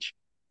page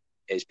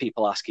is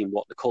people asking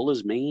what the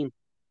colours mean.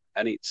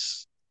 And it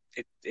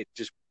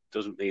just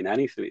doesn't mean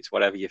anything. It's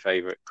whatever your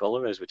favourite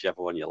colour is,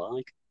 whichever one you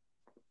like.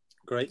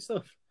 Great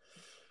stuff.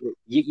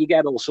 You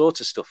get all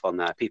sorts of stuff on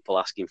there. People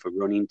asking for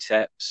running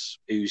tips.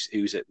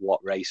 Who's at what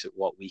race at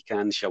what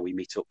weekend? Shall we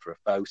meet up for a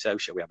photo?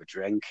 Shall we have a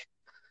drink?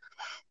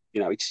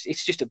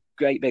 It's just a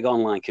great big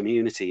online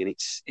community, and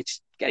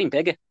it's getting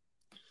bigger.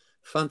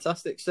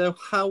 Fantastic. So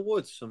how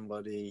would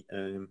somebody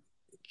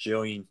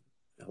join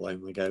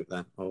Lonely Goat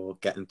then, or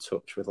get in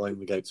touch with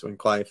Lonely Goat to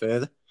inquire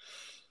further?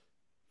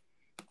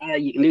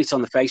 You can do it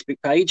on the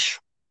Facebook page.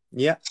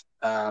 Yeah.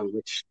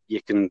 Which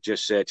you can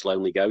just search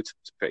Lonely Goat.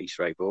 It's pretty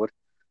straightforward.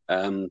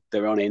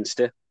 They're on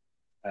Insta,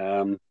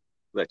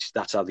 which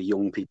that's how the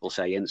young people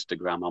say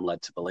Instagram, I'm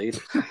led to believe.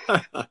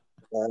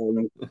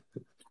 The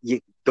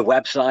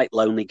website,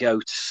 Lonely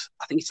Goats,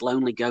 I think it's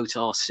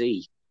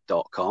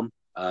lonelygoatrc.com.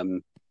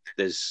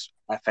 There's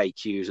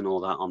FAQs and all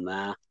that on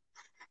there.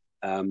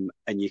 And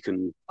I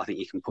think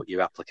you can put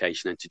your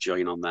application in to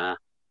join on there.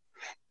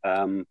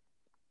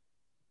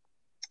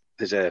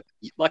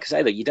 Like I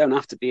say, that you don't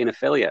have to be an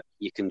affiliate.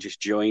 You can just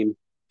join,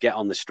 get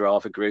on the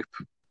Strava group,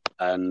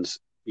 and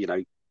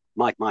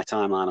my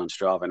timeline on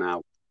Strava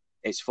now,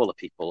 it's full of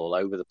people all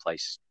over the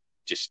place,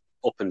 just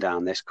up and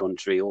down this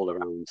country, all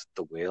around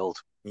the world.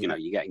 You know,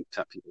 you're getting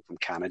people from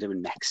Canada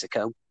and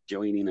Mexico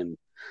joining, and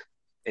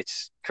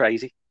it's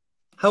crazy.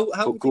 How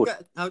do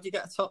you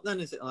get a top then?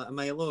 Is it like a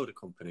mail order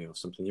company or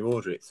something you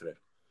order it through?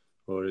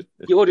 Or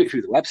you order it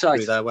through the website.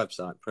 Through their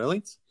website.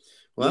 Brilliant.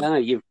 Well,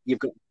 yeah,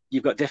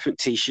 you've got different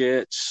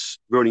t-shirts,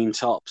 running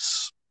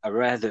tops, a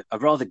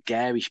rather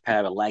garish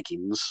pair of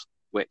leggings,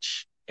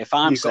 which if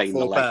I'm saying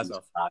the leggings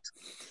are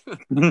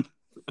bad,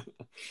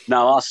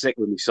 no, I'll stick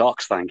with my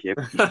socks, thank you.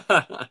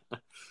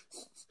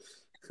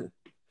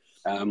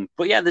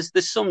 But yeah,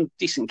 there's some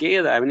decent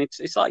gear there, and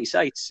it's like you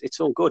say, it's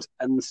all good.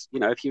 And you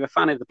know, if you're a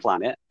fan of the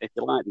planet, if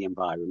you like the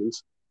environment,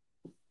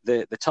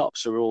 the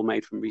tops are all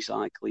made from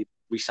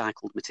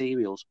recycled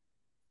materials.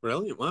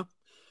 Brilliant! Wow,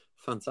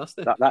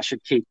 fantastic. That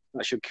should keep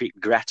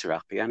Greta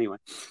happy, anyway.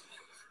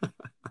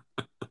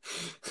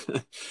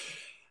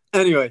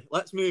 Anyway,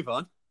 let's move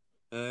on.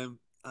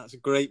 That's a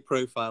great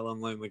profile on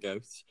Lonely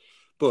Goat,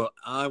 but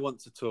I want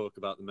to talk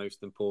about the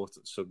most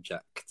important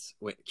subject,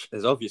 which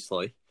is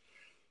obviously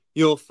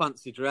your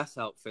fancy dress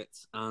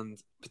outfits,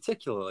 and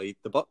particularly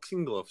the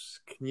boxing gloves.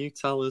 Can you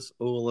tell us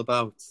all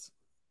about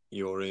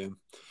your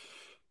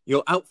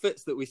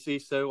outfits that we see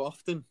so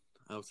often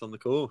out on the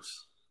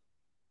course?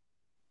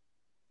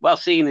 Well,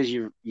 seeing as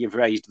you've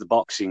raised the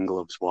boxing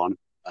gloves one,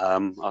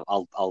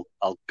 I'll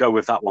go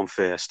with that one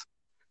first.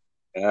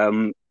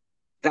 That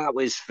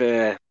was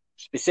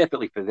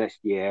specifically for this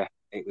year.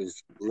 It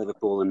was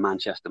Liverpool and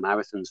Manchester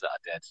marathons that I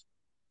did,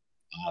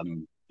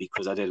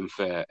 because I did them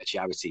for a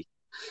charity.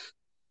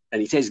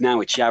 And it is now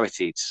a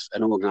charity. It's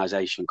an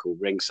organisation called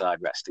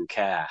Ringside Rest and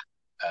Care,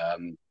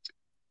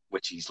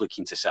 which is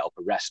looking to set up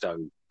a rest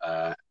home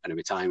and a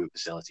retirement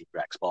facility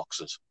for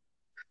ex-boxers.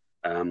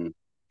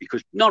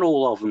 Because not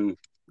all of them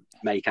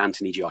make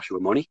Anthony Joshua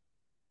money.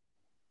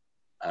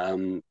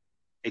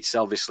 It's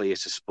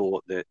a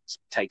sport that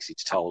takes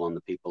its toll on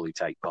the people who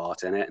take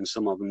part in it, and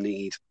some of them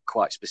need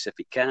quite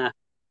specific care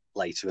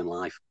later in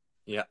life.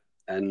 Yeah.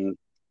 And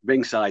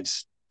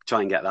Ringside's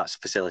try and get that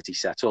facility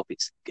set up.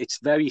 It's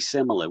very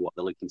similar what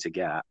they're looking to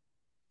get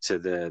to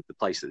the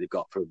place that they've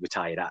got for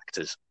retired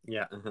actors.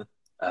 Yeah.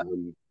 Uh-huh.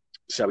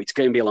 So it's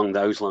going to be along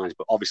those lines,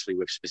 but obviously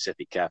with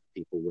specific care for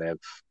people with,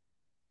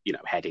 you know,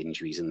 head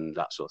injuries and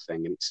that sort of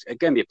thing. And it's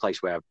going to be a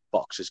place where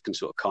boxers can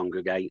sort of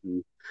congregate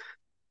and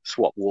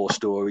swap war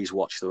stories,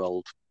 watch their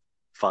old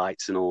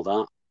fights and all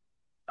that.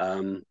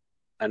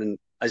 And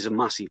as a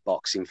massive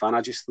boxing fan,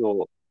 I just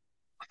thought,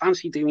 I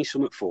fancy doing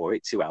something for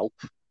it to help.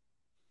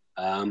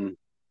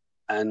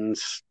 And,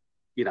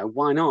 you know,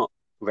 why not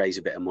raise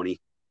a bit of money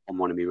on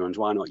one of my runs?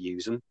 Why not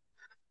use them?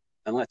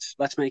 And let's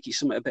make it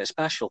something a bit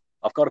special.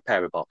 I've got a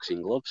pair of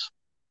boxing gloves.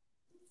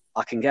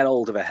 I can get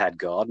hold of a head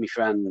guard. My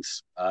friend,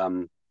 a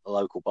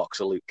local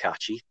boxer, Luke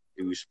Catchy,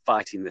 who's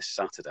fighting this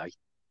Saturday,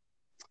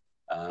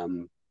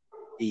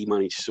 he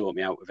managed to sort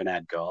me out with an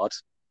head guard.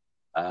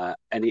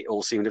 And it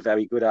all seemed a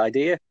very good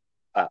idea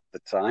at the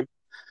time.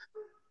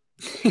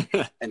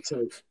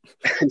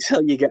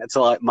 until you get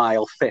to like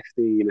mile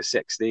 15 or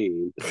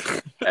 16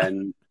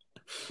 and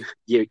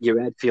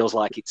your head feels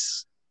like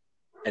it's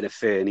in a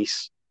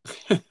furnace.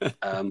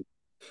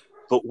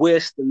 But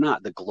worse than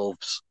that, the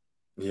gloves.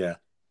 Yeah.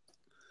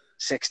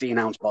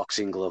 16-ounce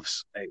boxing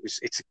gloves.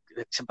 It's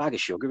a bag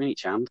of sugar in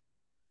each hand.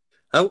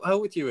 How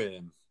would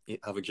you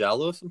have a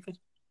gel or something?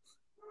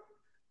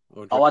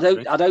 I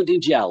don't do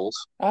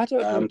gels. I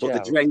don't do but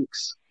gels. the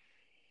drinks.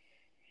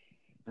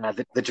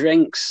 The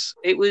drinks,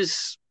 it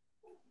was,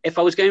 if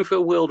I was going for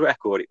a world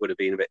record, it would have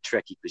been a bit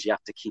tricky because you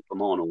have to keep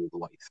them on all the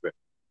way through.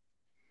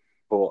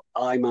 But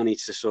I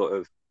managed to sort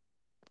of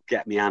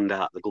get my hand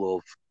out the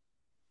glove,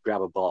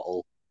 grab a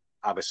bottle,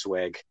 have a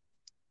swig,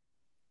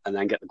 and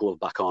then get the glove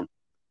back on.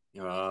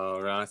 Oh,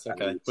 right,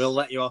 okay. We'll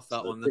let you off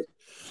that one then.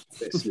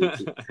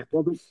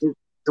 Well,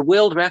 the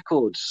world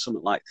record's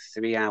something like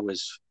 3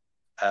 hours,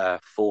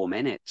 4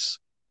 minutes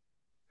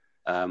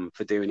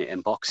for doing it in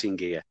boxing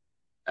gear.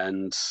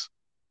 And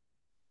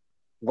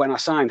when I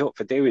signed up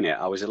for doing it,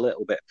 I was a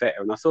little bit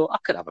fitter, and I thought I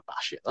could have a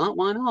bash at that.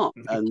 Why not?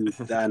 And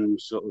then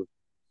sort of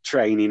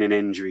training and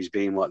injuries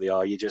being what they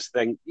are, you just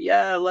think,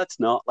 yeah, let's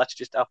not. Let's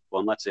just have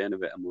fun. Let's earn a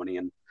bit of money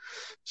and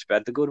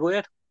spread the good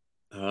word.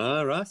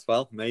 All right.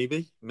 Well,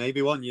 maybe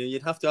one year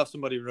you'd have to have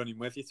somebody running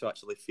with you to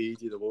actually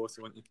feed you the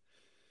water, wouldn't you?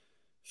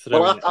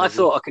 Well, I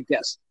thought I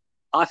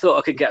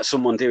could get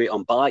someone do it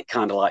on bike,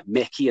 kind of like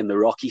Mickey in the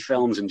Rocky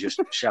films, and just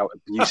shout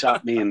abuse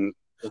at me and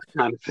that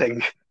kind of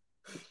thing.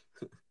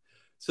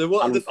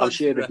 So I'm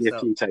sure there'd be a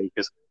few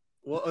takers.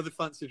 What other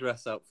fancy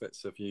dress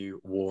outfits have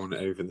you worn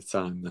over the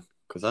time then?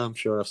 Because I'm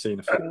sure I've seen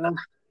a few.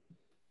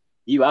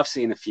 You have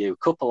seen a few. A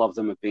couple of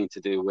them have been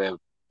to do with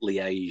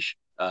Liège,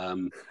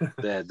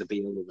 the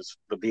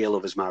Beer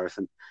Lovers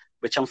Marathon,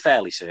 which I'm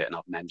fairly certain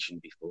I've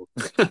mentioned before.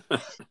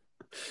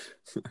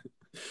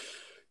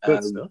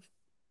 Good stuff.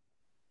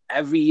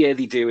 Every year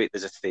they do it,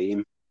 there's a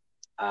theme.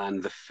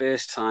 And the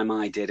first time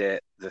I did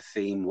it, the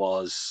theme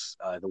was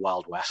the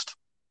Wild West.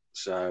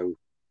 So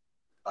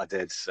I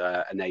did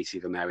a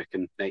Native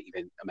American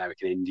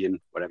Indian,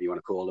 whatever you want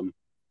to call them.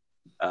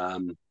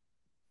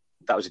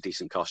 That was a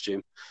decent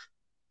costume.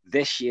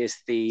 This year's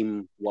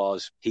theme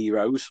was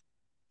heroes.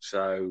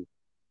 So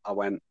I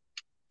went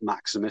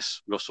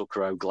Maximus, Russell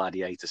Crowe,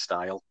 gladiator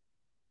style,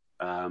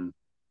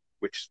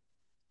 which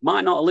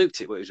might not have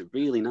looked it, but it was a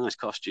really nice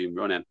costume,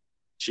 running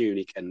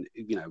tunic and,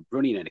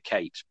 running in a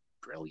cape's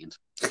brilliant.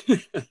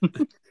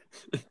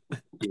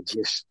 You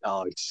just,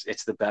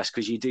 it's the best,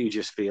 because you do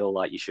just feel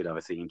like you should have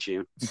a theme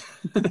tune.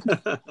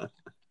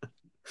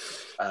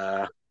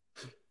 I've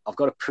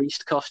got a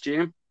priest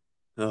costume.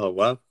 Oh,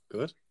 wow.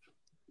 Good.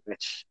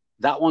 Which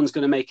that one's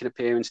going to make an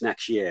appearance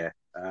next year.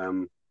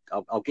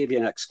 I'll give you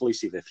an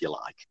exclusive if you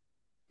like.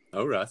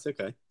 Oh, right.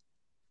 Okay.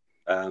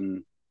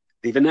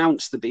 They've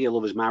announced the Beer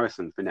Lovers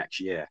Marathon for next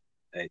year.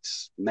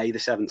 It's May the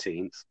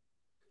 17th.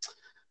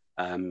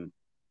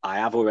 I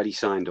have already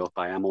signed up.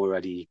 I am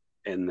already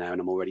in there, and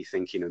I'm already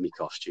thinking of my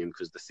costume,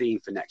 because the theme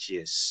for next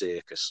year is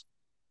circus.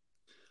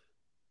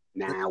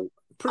 Now,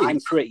 I'm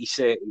pretty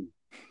certain.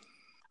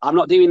 I'm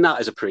not doing that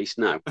as a priest,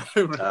 no.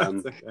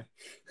 Right, okay.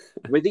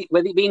 With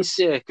it being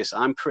circus,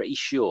 I'm pretty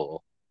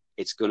sure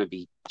it's going to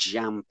be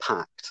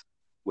jam-packed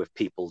with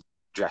people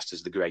dressed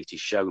as the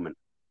Greatest Showman.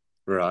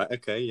 Right,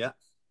 okay, yeah.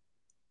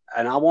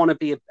 And I want to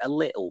be a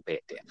little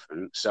bit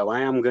different, so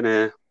I am going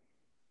to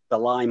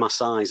belie my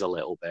size a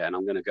little bit, and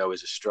I'm going to go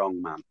as a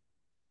strong man.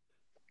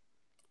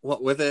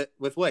 What, with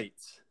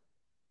weights?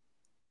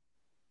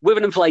 With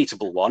an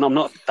inflatable one. I'm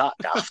not that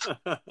daft.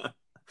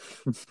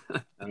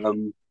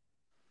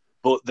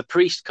 But the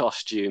priest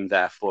costume,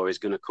 therefore, is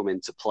going to come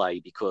into play,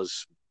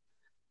 because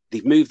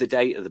they've moved the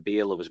date of the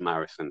Beer Lovers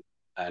Marathon,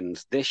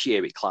 and this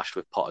year it clashed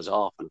with Potter's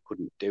Half, and I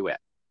couldn't do it.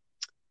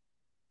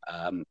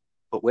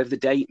 But with the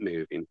date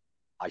moving,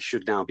 I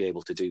should now be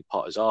able to do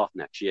Potter's Half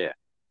next year.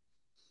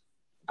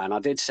 And I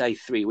did say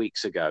 3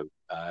 weeks ago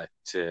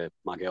to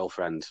my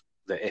girlfriend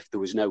that if there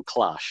was no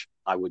clash,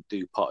 I would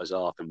do Potter's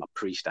Half in my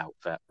priest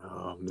outfit.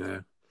 Oh,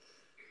 no.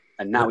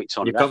 And now it's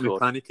on You've record.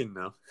 got me panicking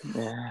now.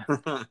 Yeah.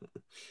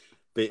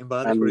 Beaten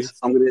by the priest.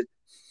 I'm gonna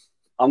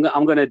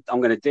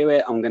do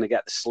it. I'm gonna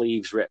get the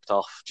sleeves ripped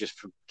off just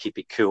to keep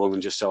it cool,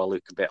 and just so I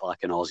look a bit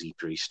like an Aussie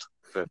priest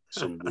for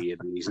some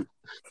weird reason.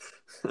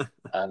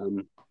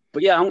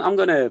 But yeah, I'm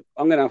gonna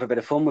have a bit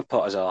of fun with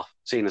Potter's Half,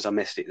 seeing as I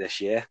missed it this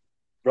year.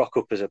 Rock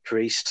up as a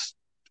priest,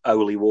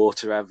 holy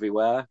water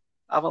everywhere,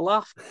 have a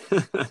laugh.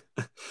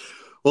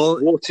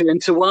 Well, water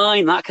into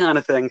wine, that kind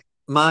of thing.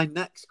 My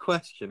next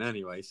question,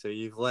 anyway, so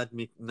you've led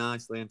me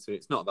nicely into it.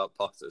 It's not about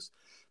Potters,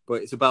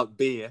 but it's about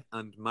beer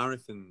and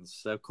marathons.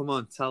 So come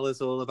on, tell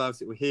us all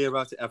about it. We hear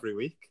about it every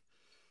week.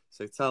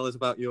 So tell us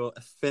about your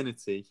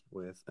affinity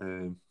with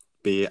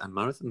beer and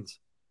marathons.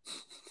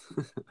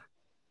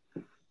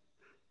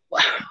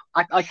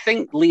 I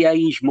think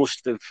Liège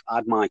must have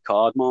had my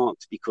card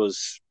marked,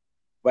 because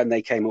when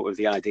they came up with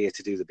the idea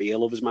to do the Beer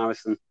Lovers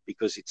Marathon,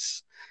 because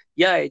it's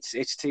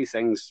two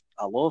things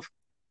I love,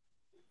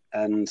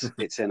 and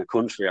it's in a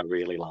country I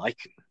really like,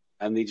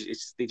 and they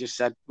just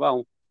said,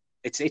 well,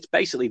 it's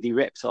basically they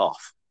ripped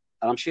off,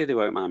 and I'm sure they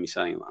won't mind me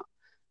saying that,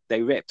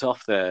 they ripped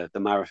off the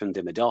Marathon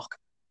de Médoc,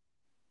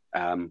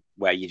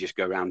 where you just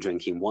go around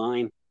drinking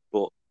wine,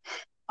 but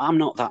I'm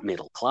not that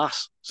middle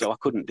class, so I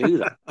couldn't do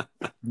that.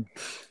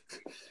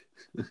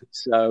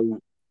 So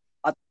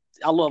I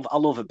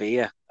love a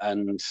beer,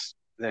 and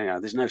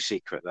there's no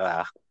secret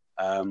there.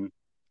 And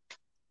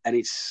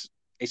it's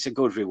a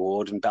good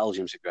reward, and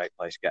Belgium's a great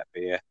place to get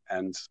beer.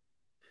 And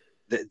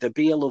the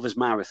Beer Lovers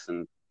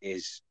Marathon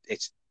it's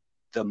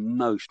the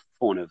most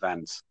fun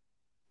event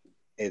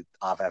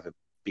I've ever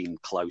been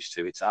close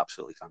to. It's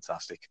absolutely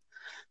fantastic,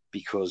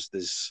 because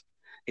it's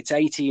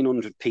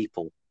 1,800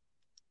 people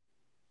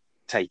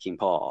taking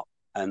part,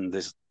 and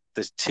there's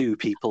 2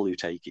 people who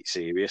take it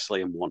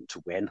seriously and want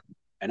to win,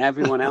 and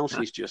everyone else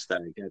is just there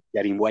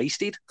getting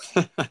wasted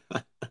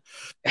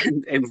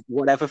in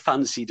whatever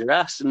fancy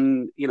dress,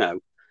 and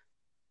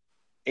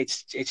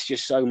it's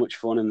just so much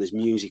fun, and there's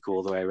music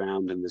all the way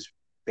around, and there's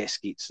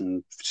biscuits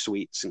and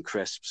sweets and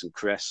crisps and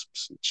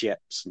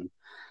chips, and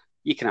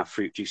you can have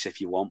fruit juice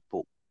if you want,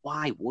 but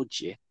why would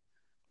you?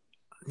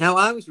 Now,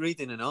 I was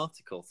reading an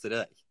article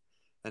today,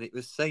 and it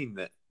was saying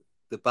that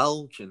the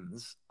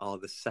Belgians are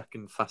the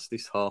second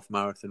fastest half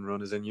marathon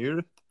runners in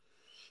Europe.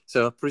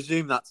 So I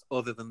presume that's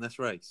other than this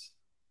race.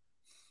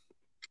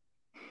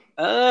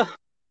 Yeah,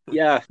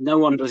 no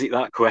one does it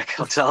that quick,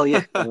 I'll tell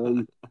you.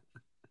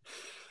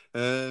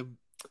 Now,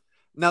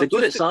 they're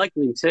good at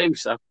cycling too,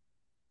 so.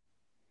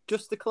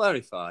 Just to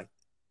clarify,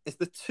 it's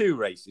the 2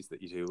 races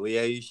that you do,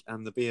 Liège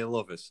and the Beer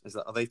Lovers.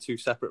 Are they 2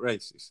 separate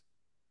races?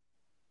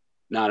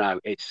 No,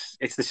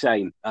 it's the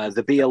same.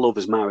 The Beer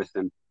Lovers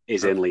Marathon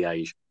is in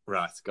Liège.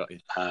 Right, got you.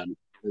 And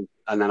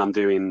then I'm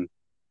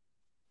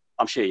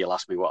sure you'll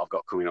ask me what I've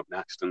got coming up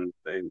next, and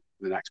the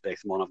next big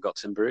one I've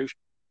got in Bruges.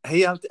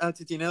 Hey, how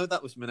did you know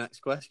that was my next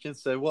question?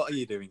 So what are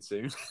you doing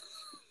soon?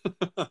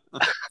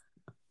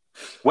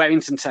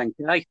 Warrington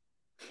 10K.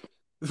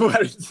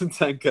 Warrington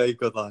 10K,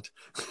 good lad.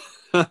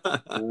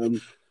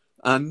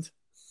 And?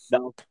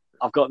 No,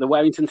 I've got the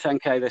Warrington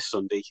 10K this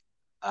Sunday,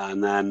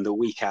 and then the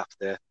week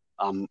after,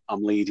 I'm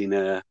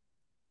leading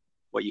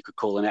what you could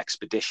call an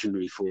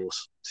expeditionary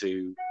force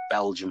to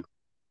Belgium,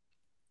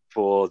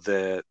 for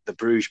the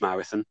Bruges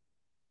Marathon.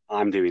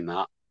 I'm doing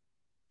that.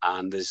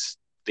 And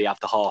they have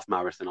the half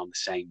marathon on the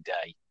same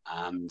day.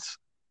 And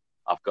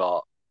I've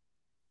got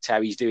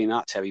Terry's doing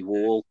that, Terry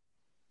Wall,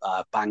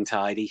 Bang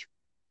Tidy,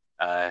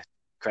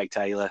 Craig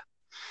Taylor,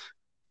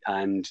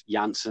 and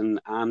Janssen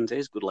and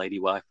his good lady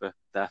wife are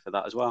there for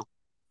that as well.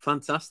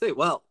 Fantastic.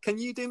 Well, can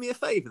you do me a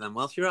favour then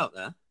whilst you're out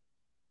there?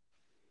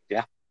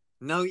 Yeah.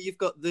 Now you've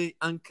got the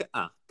Anchor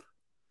app,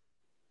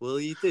 will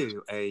you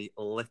do a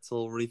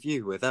little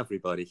review with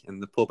everybody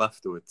in the pub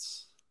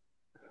afterwards?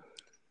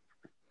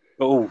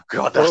 Oh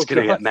God, that's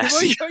going to get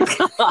messy.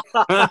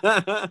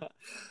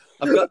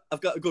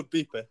 I've got a good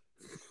beeper.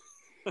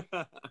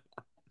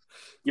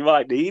 You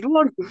might need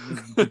one.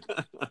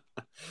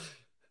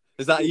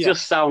 Is that It'll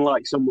just sound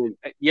like someone?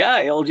 Yeah,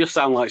 it'll just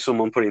sound like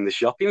someone putting the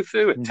shopping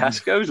through at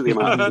Tesco's with the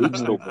amount of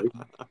beeps they'll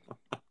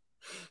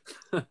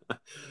be.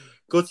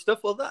 Good stuff.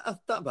 Well, that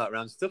about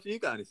rounds stuff. You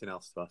got anything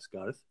else to ask,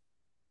 Gareth?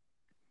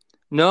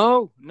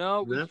 No.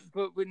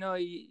 But we know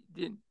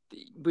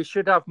we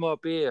should have more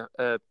beer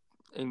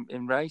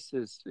in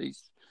races.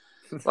 It's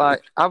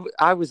like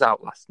I was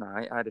out last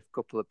night. I had a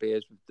couple of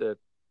beers with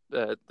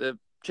the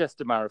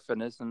Chester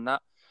Marathoners and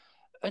that.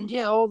 And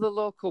yeah, all the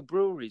local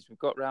breweries we've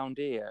got round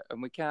here,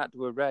 and we can't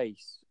do a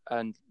race,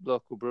 and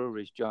local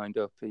breweries joined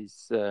up. It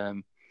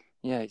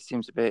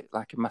seems a bit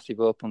like a massive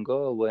open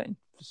goal waiting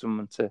for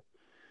someone to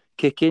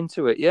kick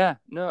into it. Yeah,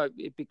 no,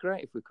 it'd be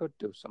great if we could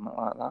do something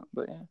like that.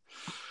 But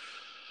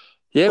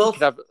yeah, we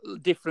could have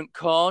different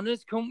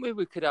corners, couldn't we?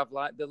 We could have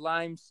like the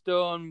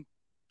limestone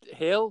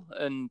hill,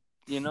 and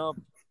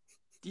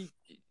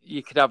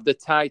you could have the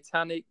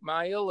Titanic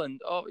Mile, and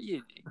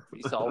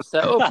it's all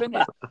set up, isn't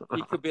it?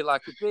 You could be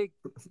like a big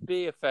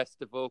beer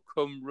festival,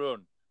 come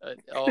run,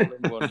 all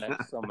in one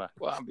next summer.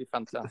 Well, that'd be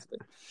fantastic.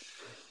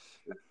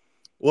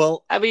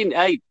 Well, I mean,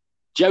 hey,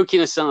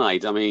 joking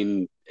aside, I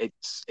mean,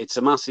 it's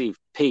a massive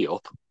pee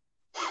up.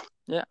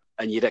 Yeah.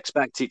 And you'd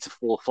expect it to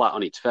fall flat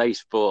on its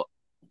face, but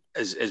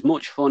as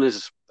much fun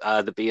as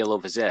the Beer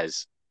Lovers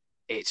is,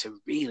 it's a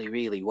really,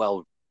 really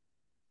well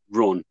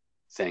run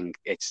thing.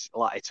 It's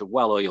a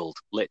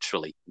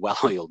literally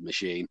well-oiled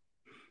machine,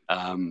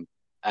 and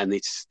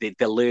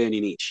they're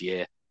learning each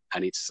year,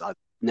 and it's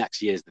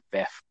next year's the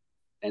 5th,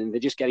 and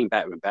they're just getting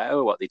better and better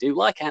at what they do.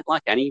 Like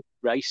any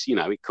race,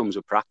 it comes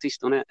with practice,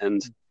 doesn't it?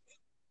 And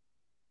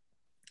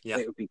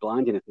it would be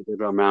blinding if they did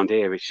one around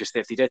here. It's just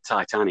if they did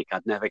Titanic,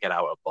 I'd never get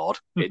out of bod.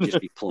 It'd just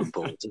be plumb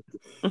pulled.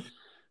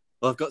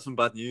 Well, I've got some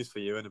bad news for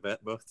you in a bit,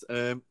 but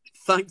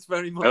thanks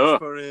very much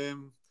for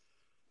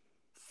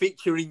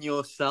featuring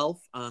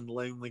yourself and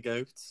Lonely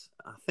Goat.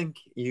 I think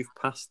you've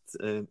passed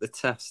the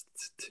test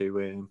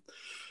to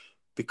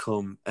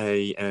become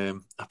a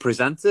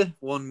presenter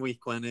one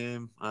week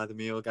when either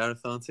me or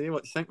Gareth aren't here.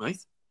 What do you think,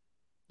 mate?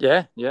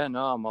 Yeah,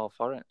 no, I'm all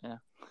for it.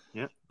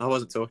 Yeah, I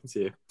wasn't talking to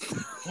you.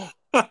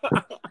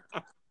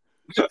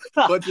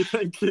 What do you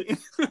think?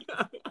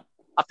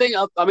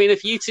 I mean,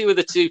 if you two are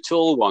the two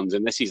tall ones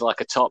and this is like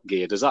a Top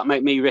Gear, does that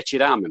make me Richard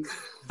Hammond?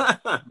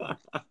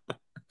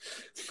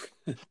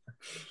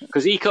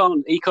 Because he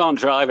can't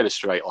drive in a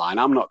straight line.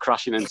 I'm not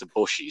crashing into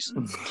bushes.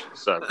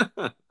 So.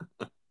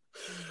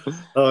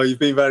 Oh, you've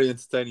been very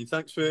entertaining.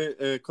 Thanks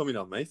for coming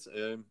on, mate.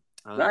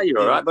 No, you're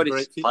all right, buddy.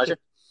 It's a pleasure.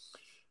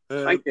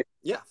 Thank you.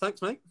 Yeah,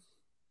 thanks, mate.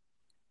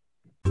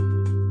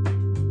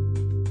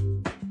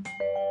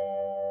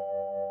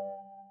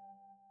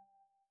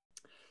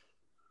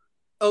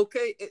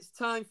 Okay, it's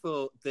time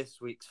for this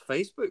week's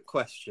Facebook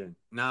question.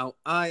 Now,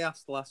 I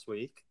asked last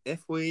week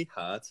if we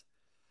had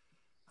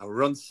a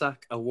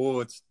Runsack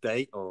Awards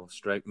day or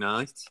stroke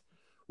night,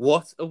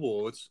 what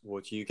awards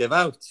would you give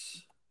out?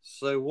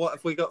 So what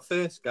have we got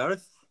first,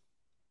 Gareth?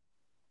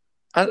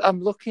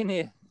 I'm looking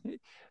here.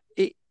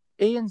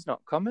 Ian's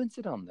not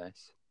commented on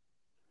this.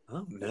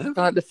 Oh, no.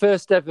 Like the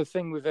first ever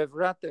thing we've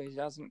ever had that he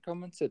hasn't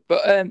commented.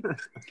 But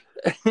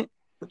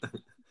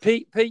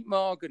Pete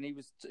Morgan,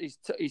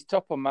 he's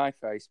top on my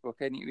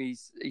Facebook, and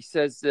he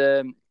says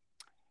the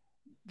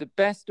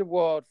best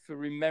award for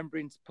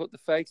remembering to put the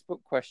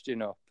Facebook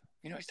question up.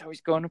 It's always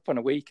gone up on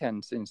a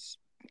weekend since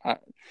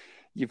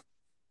you've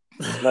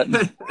let me,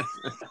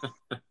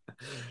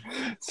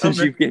 since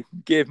you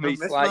gave me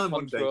slight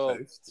control.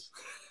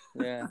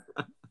 Yeah,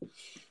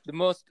 the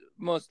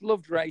most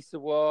loved race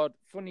award,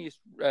 funniest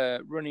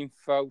running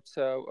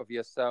photo of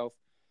yourself,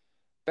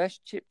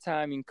 best chip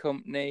timing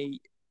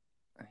company.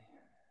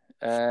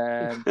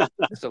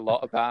 There's a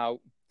lot about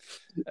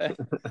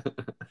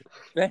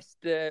best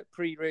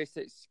pre-race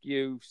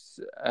excuse.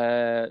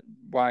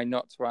 Why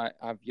not to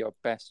have your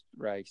best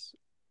race?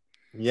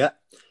 Yeah.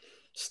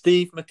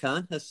 Steve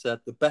McCann has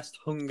said the best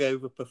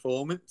hungover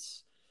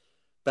performance,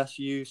 best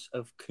use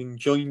of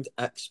conjoined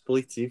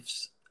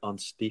expletives on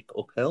steep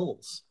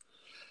uphills.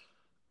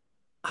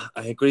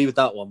 I agree with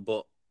that one,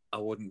 but I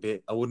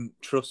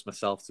wouldn't trust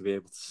myself to be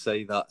able to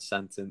say that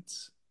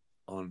sentence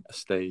on a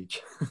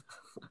stage.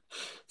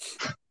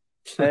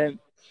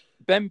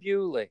 Ben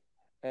Bewley.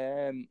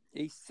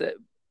 He said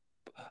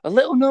a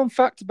little known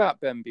fact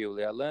about Ben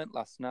Bewley I learnt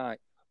last night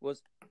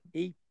was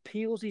he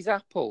peels his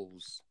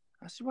apples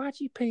I said, why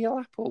do you peel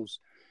apples?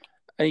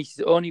 And he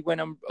said, only when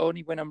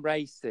I'm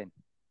racing.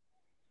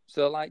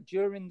 So, like,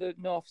 during the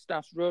North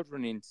Staffs road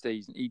running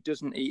season, he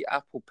doesn't eat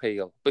apple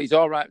peel, but he's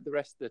all right the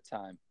rest of the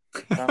time.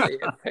 Apparently,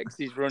 it affects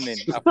his running,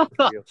 apple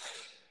peel.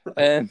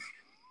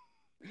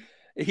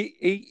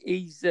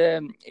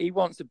 He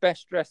wants a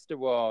best dressed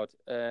award,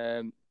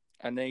 and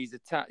then he's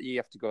attached. You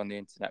have to go on the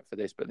internet for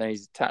this, but then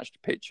he's attached a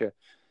picture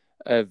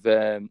of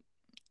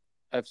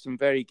some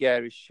very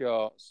garish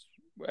shorts.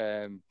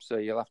 So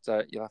you'll have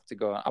to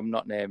go. I'm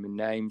not naming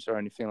names or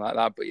anything like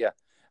that, but yeah,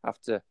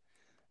 have to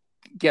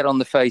get on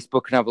the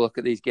Facebook and have a look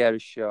at these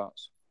garish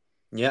shorts.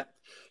 Yeah,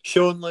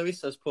 Sean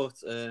Lewis has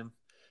put.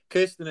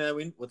 Kirsten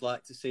Irwin would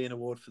like to see an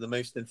award for the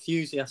most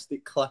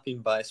enthusiastic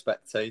clapping by a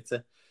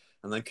spectator.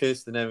 And then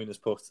Kirsten Irwin has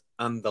put,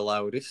 and the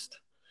loudest.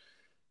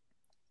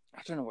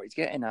 I don't know what he's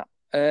getting at.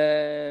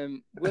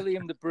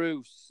 William the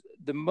Bruce,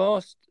 the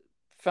most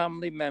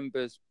family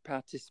members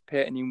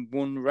participating in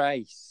one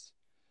race.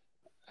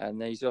 And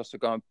then he's also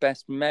gone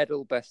best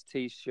medal, best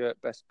T-shirt,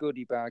 best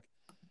goodie bag,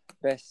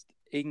 best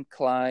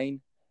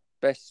incline,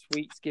 best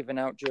sweets given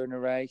out during a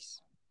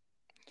race.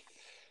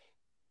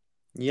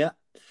 Yeah.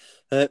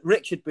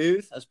 Richard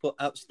Booth has put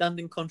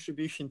outstanding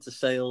contribution to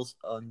sales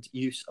and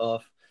use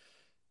of,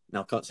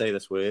 now I can't say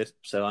this word,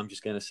 so I'm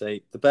just going to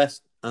say the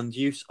best and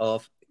use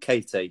of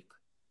K-tape.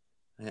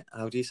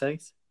 How do you say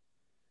it?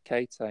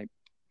 K-tape.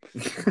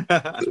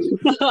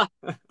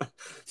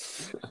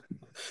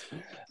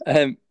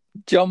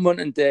 John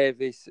Munton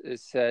Davis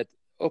has said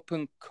up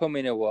and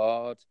coming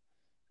award,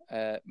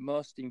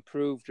 most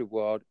improved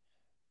award,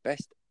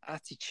 best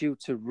attitude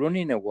to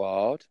running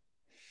award,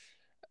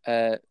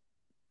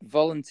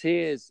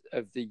 Volunteers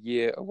of the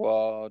Year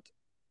award,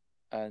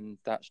 and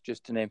that's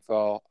just an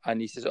info.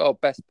 And he says, "Oh,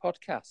 best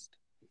podcast."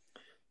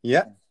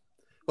 Yeah.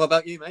 What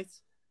about you, mate?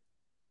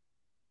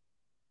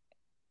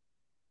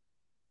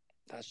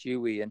 That's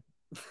you, Ian.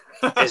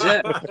 Is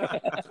it?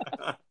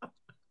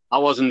 I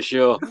wasn't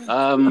sure.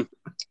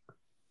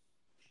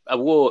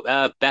 Award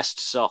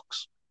best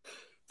socks.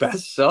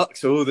 Best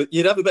socks. Oh,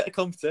 you'd have a bit of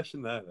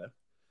competition there, though.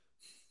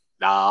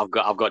 Nah,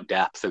 I've got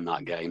depth in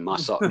that game. My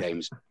sock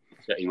game's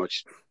pretty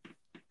much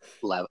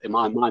level.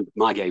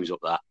 My game's up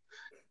that.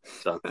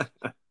 So,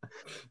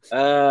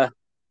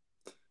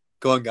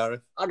 go on,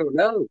 Gareth. I don't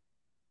know.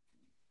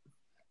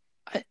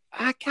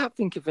 I can't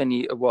think of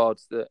any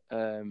awards that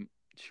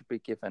should be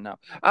given out.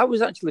 I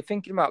was actually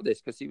thinking about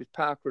this because it was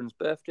Parkrun's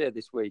birthday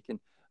this week, and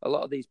a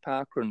lot of these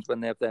Parkruns, when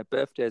they have their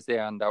birthdays, they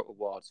hand out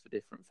awards for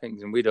different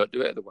things, and we don't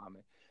do it at the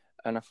Whammy.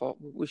 And I thought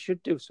we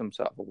should do some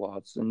sort of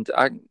awards, and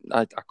I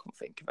couldn't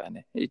think of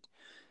any.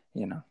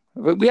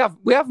 We have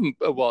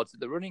awards at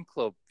the running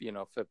club,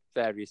 for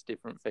various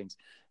different things.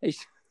 It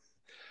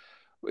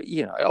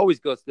always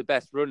goes to the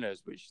best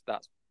runners, which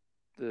that's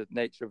the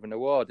nature of an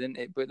award, isn't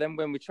it? But then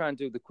when we try and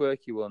do the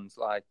quirky ones,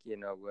 like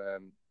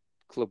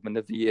Clubman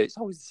of the Year, it's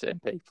always the same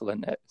people,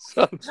 isn't it?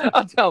 So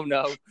I don't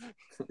know.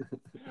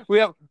 We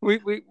can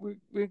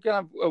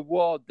have an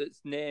award that's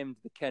named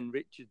the Ken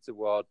Richards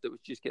Award that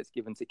just gets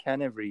given to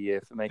Ken every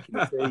year for making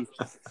the tea.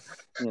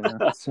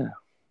 So.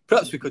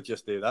 Perhaps we could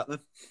just do that then.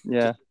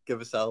 Yeah. Just give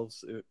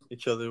ourselves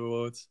each other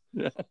awards.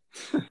 Yeah.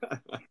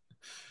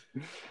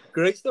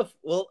 Great stuff.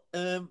 Well,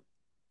 I'm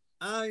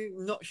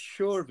not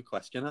sure of a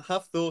question. I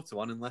have thought of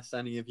one, unless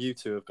any of you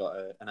two have got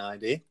an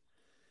idea.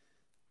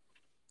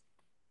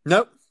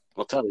 No?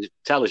 Well,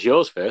 tell us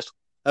yours first.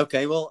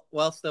 Okay, well,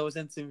 whilst I was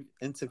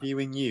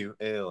interviewing you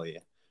earlier,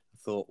 I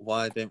thought,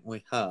 why don't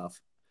we have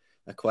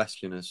a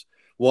question as,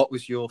 what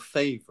was your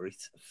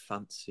favourite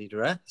fancy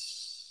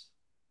dress?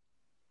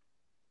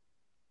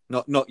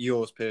 Not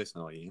yours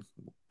personally,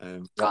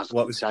 Ian.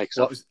 What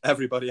was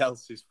everybody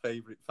else's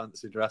favourite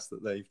fancy dress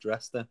that they've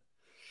dressed in?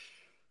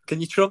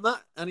 Can you trump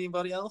that?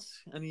 Anybody else?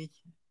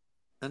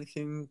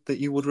 Anything that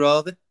you would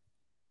rather?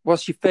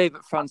 What's your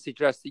favourite fancy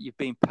dress that you've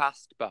been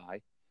passed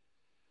by?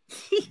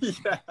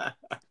 Yeah.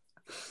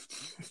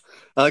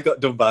 I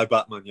got done by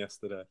Batman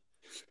yesterday.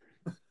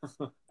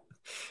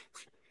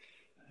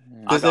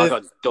 I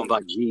got done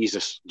by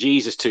Jesus.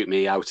 Jesus took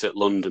me out at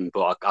London,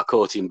 but I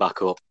caught him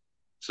back up.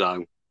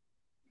 So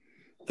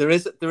there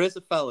is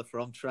a fella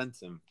from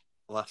Trentham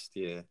last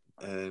year.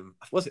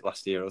 Was it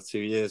last year or 2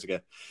 years ago,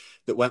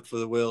 that went for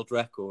the world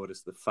record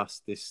as the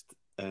fastest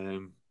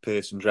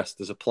person dressed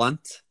as a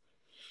plant,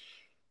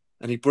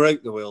 and he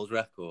broke the world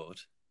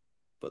record.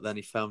 But then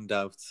he found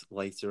out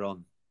later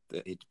on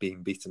that he'd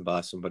been beaten by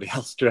somebody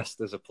else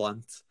dressed as a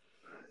plant.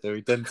 So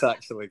he didn't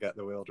actually get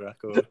the world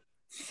record.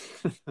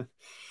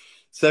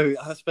 So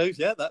I suppose,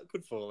 yeah, that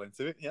could fall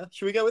into it. Yeah.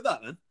 Should we go with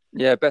that then?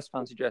 Yeah, best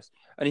fancy dress.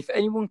 And if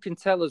anyone can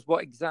tell us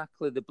what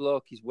exactly the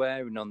bloke is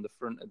wearing on the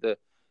front of the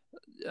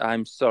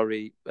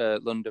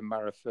London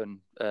Marathon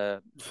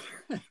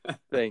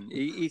thing.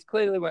 He's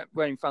clearly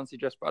wearing fancy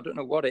dress, but I don't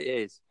know what it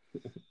is.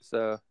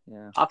 So,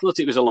 yeah. I thought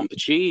it was a lump of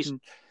cheese.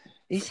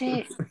 Is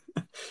it?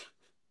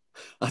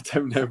 I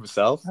don't know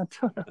myself. I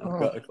don't know. I've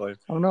got a clue.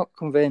 I'm not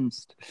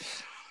convinced.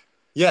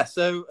 Yeah,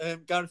 so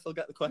Gareth will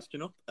get the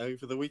question up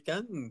over the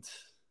weekend.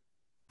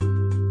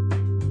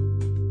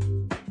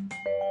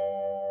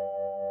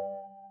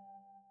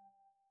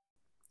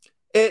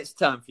 It's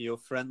time for your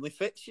friendly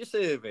fixture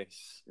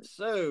service.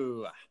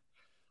 So,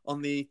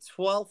 on the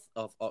 12th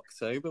of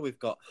October, we've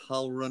got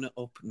Hull Runner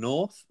Up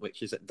North,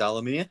 which is at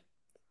Dallamere.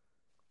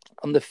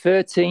 On the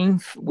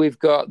 13th, we've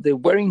got the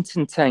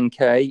Warrington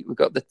 10K, we've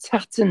got the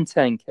Tatton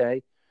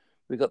 10K,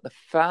 we've got the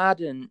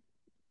Farndon.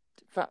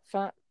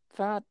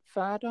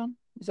 Fardon?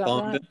 Is that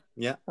Farndon, right?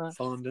 yeah.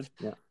 Farndon,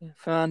 yeah.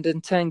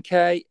 Farndon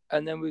 10K,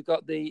 and then we've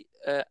got the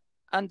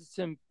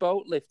Anderton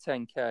Boat Lift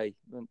 10K.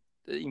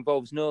 It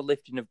involves no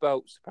lifting of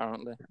boats,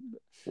 apparently.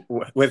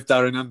 With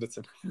Darren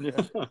Anderton.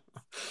 Yeah.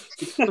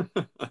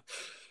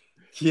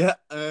 Yeah,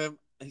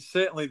 it's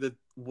certainly the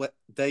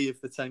day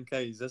of the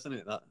 10Ks, isn't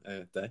it, that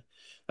day?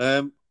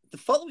 The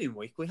following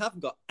week, we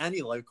haven't got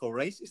any local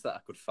races that I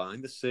could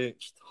find. I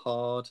searched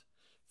hard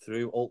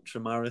through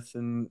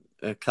Ultramarathon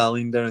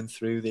calendar and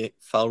through the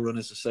Fell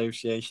Runners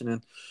Association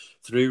and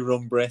through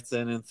Run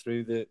Britain and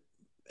through the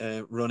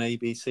Run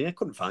ABC. I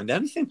couldn't find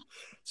anything.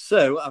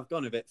 So I've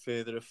gone a bit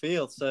further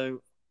afield.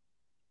 So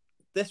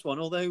this one,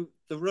 although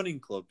the running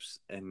clubs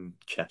in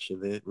Cheshire,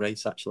 the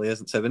race actually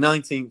isn't. So the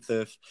 19th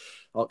of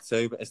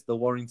October is the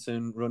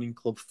Warrington Running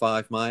Club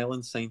 5 Mile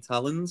in St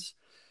Helens.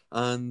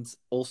 And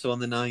also on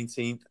the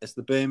 19th is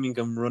the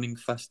Birmingham Running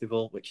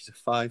Festival, which is a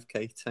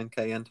 5K,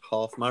 10K and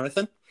half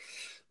marathon.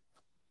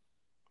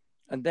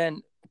 And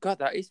then, God,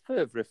 that is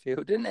further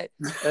afield, isn't it?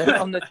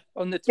 On the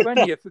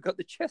 20th, we've got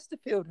the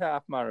Chesterfield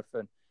Half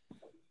Marathon.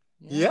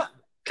 Yeah.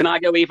 Can I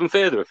go even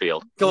further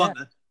afield? Go on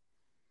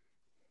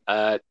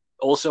then.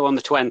 Also on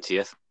the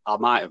 20th, I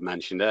might have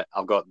mentioned it.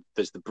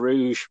 There's the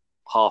Bruges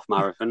Half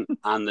Marathon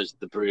and there's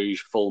the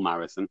Bruges Full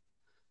Marathon.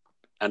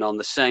 And on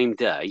the same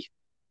day,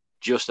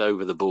 just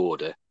over the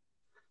border,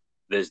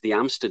 there's the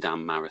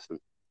Amsterdam Marathon.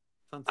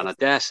 Fantastic. And I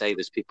dare say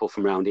there's people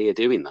from around here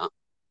doing that.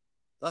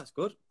 That's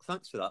good.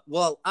 Thanks for that.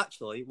 Well,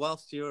 actually,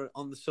 whilst you're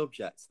on the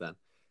subject then,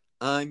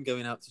 I'm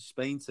going out to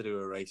Spain to do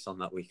a race on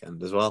that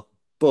weekend as well.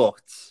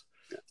 But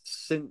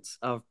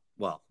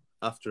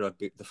after I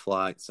booked the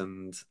flights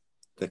and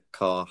the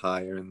car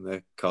hire and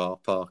the car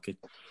parking,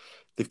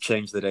 they've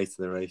changed the date of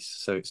the race,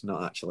 so it's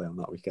not actually on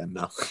that weekend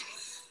now.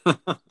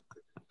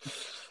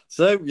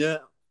 So, yeah,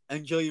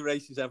 enjoy your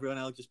races, everyone.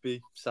 I'll just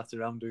be sat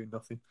around doing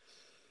nothing.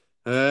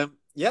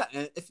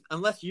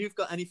 Unless you've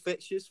got any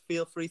fixtures,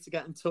 feel free to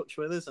get in touch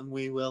with us and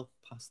we will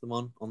pass them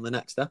on the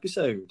next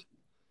episode.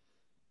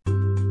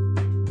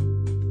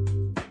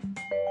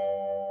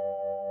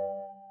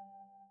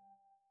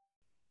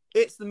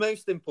 It's the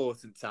most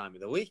important time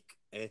of the week.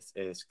 It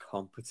is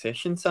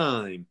competition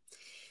time.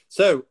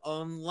 So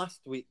on last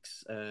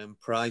week's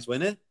prize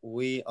winner,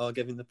 we are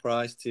giving the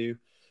prize to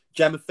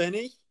Gemma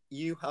Finney.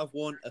 You have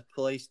won a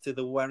place to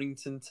the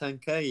Warrington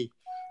 10K.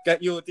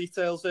 Get your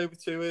details over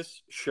to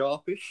us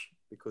sharpish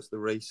because the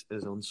race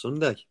is on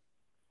Sunday.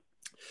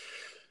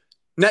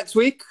 Next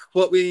week,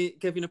 what we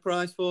giving a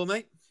prize for,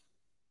 mate?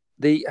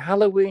 The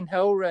Halloween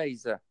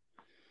Hellraiser.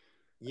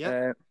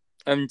 Yeah.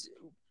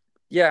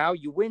 How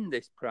you win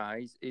this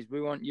prize is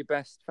we want your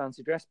best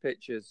fancy dress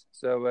pictures.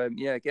 So,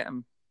 get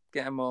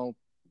them all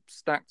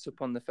stacked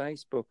up on the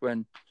Facebook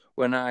when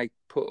I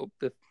put up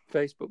the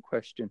Facebook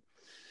question.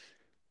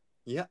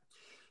 Yeah.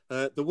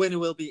 The winner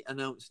will be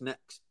announced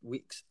next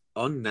week's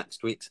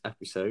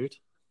episode.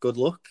 Good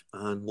luck,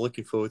 and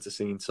looking forward to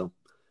seeing some.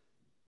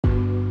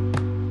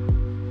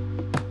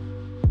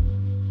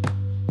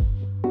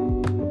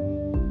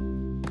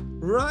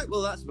 Right,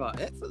 well, that's about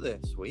it for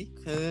this week.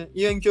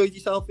 You enjoyed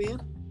yourself, Ian?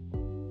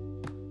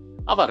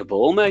 I've had a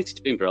ball, mate.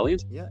 It's been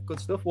brilliant. Yeah, good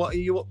stuff. What are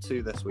you up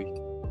to this week?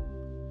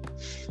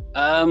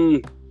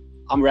 I'm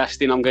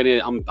resting.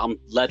 I'm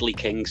Ledley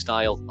King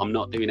style. I'm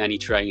not doing any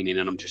training,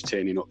 and I'm just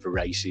turning up for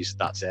races.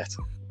 That's it.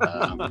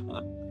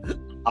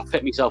 I've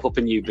picked myself up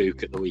a new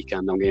book at the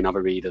weekend. I'm going to have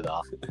a read of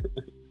that.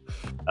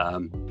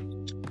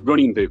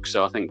 Running book,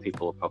 so I think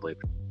people will probably...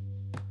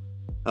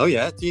 Oh,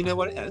 yeah? Do you know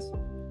what it is?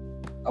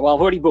 Well,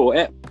 I've already bought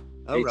it.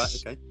 Oh,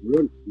 it's right,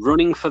 okay.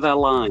 Running for Their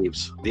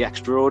Lives, the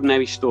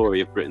extraordinary story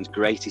of Britain's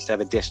greatest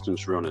ever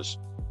distance runners.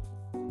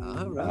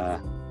 Oh,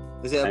 right.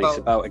 Is it It's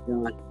about a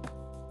guy...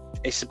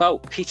 It's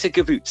about Peter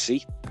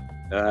Gavuzzi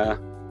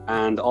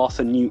and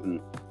Arthur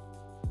Newton,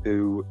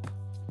 who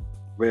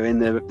were in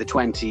the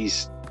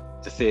 20s,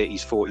 the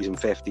 30s, 40s and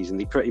 50s, and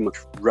they pretty much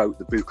wrote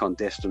the book on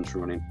distance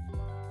running.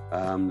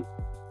 And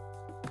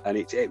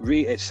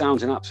it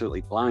sounds an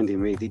absolutely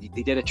blinding read. They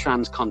did a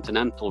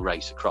transcontinental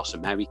race across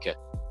America.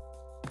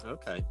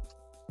 Okay.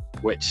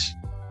 Which,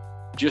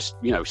 just,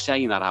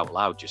 saying that out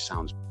loud just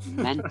sounds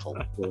mental.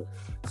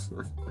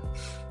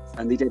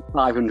 And they did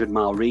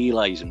 500-mile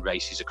relays and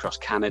races across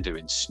Canada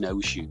in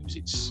snowshoes.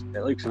 It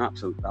looks an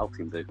absolute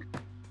belting book.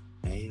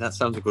 Hey, that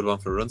sounds a good one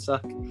for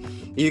Runsack.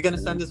 Are you going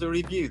to send us a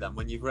review then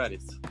when you've read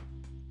it?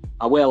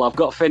 I will. I've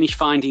got to finish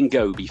Finding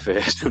Gobi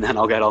first, and then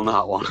I'll get on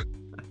that one.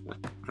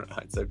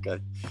 Right, okay.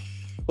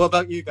 What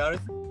about you,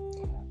 Gareth?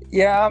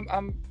 Yeah,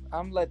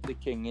 I'm Ledley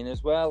King in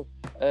as well.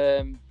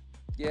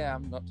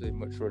 I'm not doing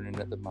much running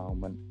at the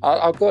moment.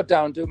 I'll go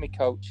down, do my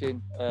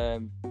coaching.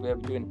 We're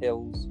doing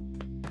hills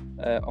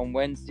on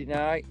Wednesday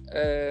night.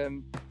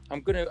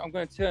 I'm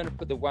gonna turn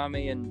up at the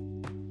Whammy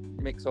and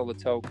mix all the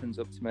tokens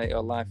up to make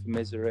your life a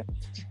misery.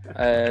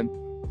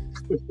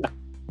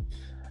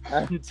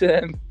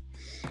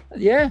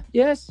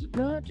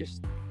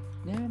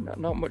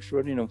 Not much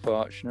running,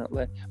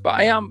 unfortunately. But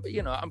I am,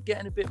 I'm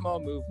getting a bit more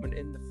movement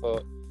in the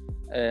foot.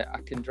 I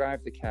can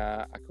drive the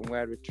car. I can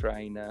wear a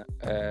trainer.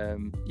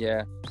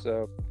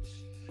 So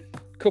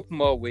a couple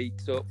more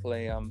weeks,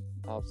 hopefully,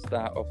 I'll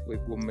start off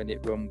with 1 minute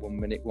run, 1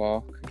 minute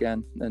walk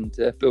again, and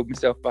build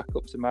myself back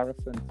up to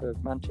marathon for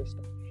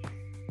Manchester.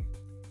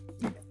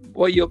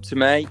 What are you up to,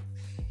 mate?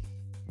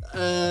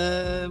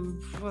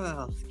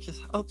 Well,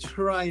 I'll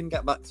try and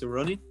get back to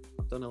running.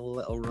 I've done a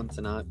little run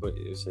tonight, but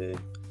it was a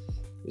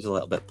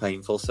little bit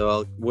painful, so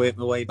I'll work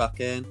my way back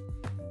in.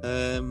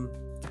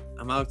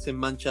 I'm out in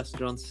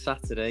Manchester on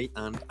Saturday,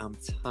 and I'm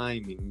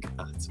timing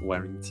at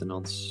Warrington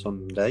on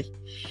Sunday.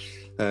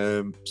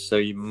 So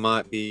you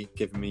might be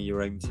giving me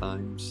your own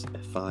times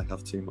if I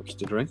have too much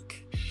to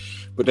drink.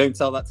 But don't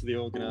tell that to the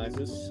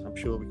organisers. I'm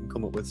sure we can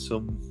come up with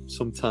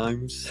some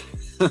times.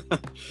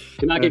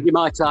 Can I give you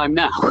my time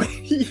now?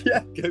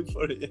 Yeah, go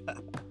for it. Yeah.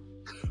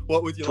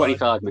 What would you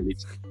 25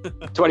 minutes.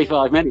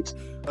 25 minutes.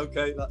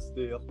 Okay, that's the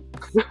deal.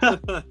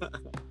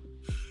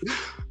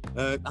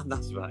 And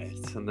that's about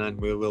it. And then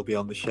we'll be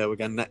on the show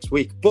again next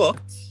week.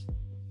 But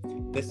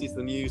this is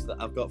the news that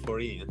I've got for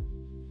Ian.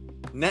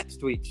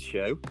 Next week's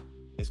show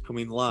is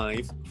coming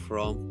live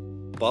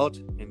from Bod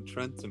in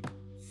Trentham.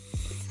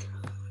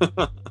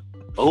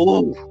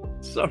 Oh,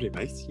 sorry,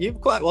 mate. You're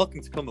quite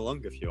welcome to come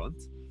along if you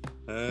want.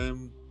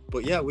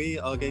 But yeah, we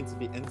are going to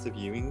be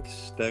interviewing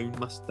Stone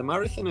Master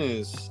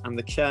Marathoners and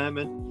the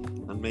chairman,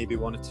 and maybe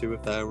one or two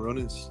of their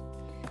runners.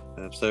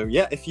 So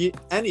yeah, if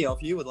any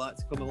of you would like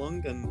to come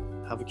along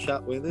and have a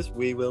chat with us,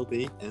 we will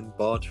be in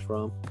Bod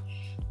from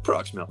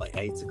approximately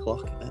 8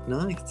 o'clock at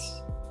night.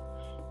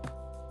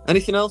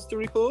 Anything else to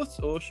report,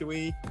 or should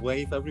we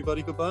wave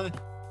everybody goodbye?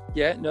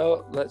 Yeah,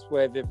 no, let's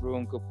wave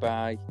everyone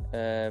goodbye.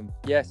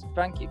 Yes,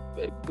 thank you.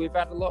 We've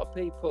had a lot of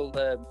people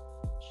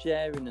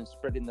sharing and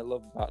spreading the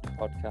love about the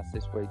podcast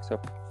this week, so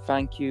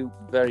thank you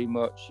very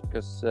much,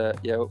 because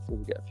hopefully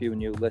we get a few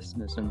new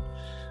listeners and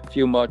a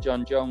few more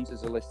John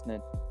Joneses are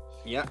listening.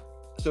 Yeah.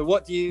 So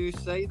what do you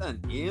say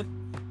then,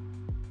 Ian?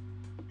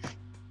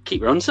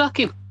 keep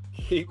runsacking.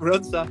 Keep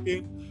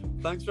runsacking.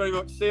 Thanks very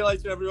much. See you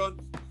later, everyone.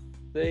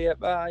 See ya.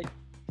 Bye.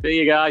 See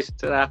you guys.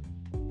 Ta-da.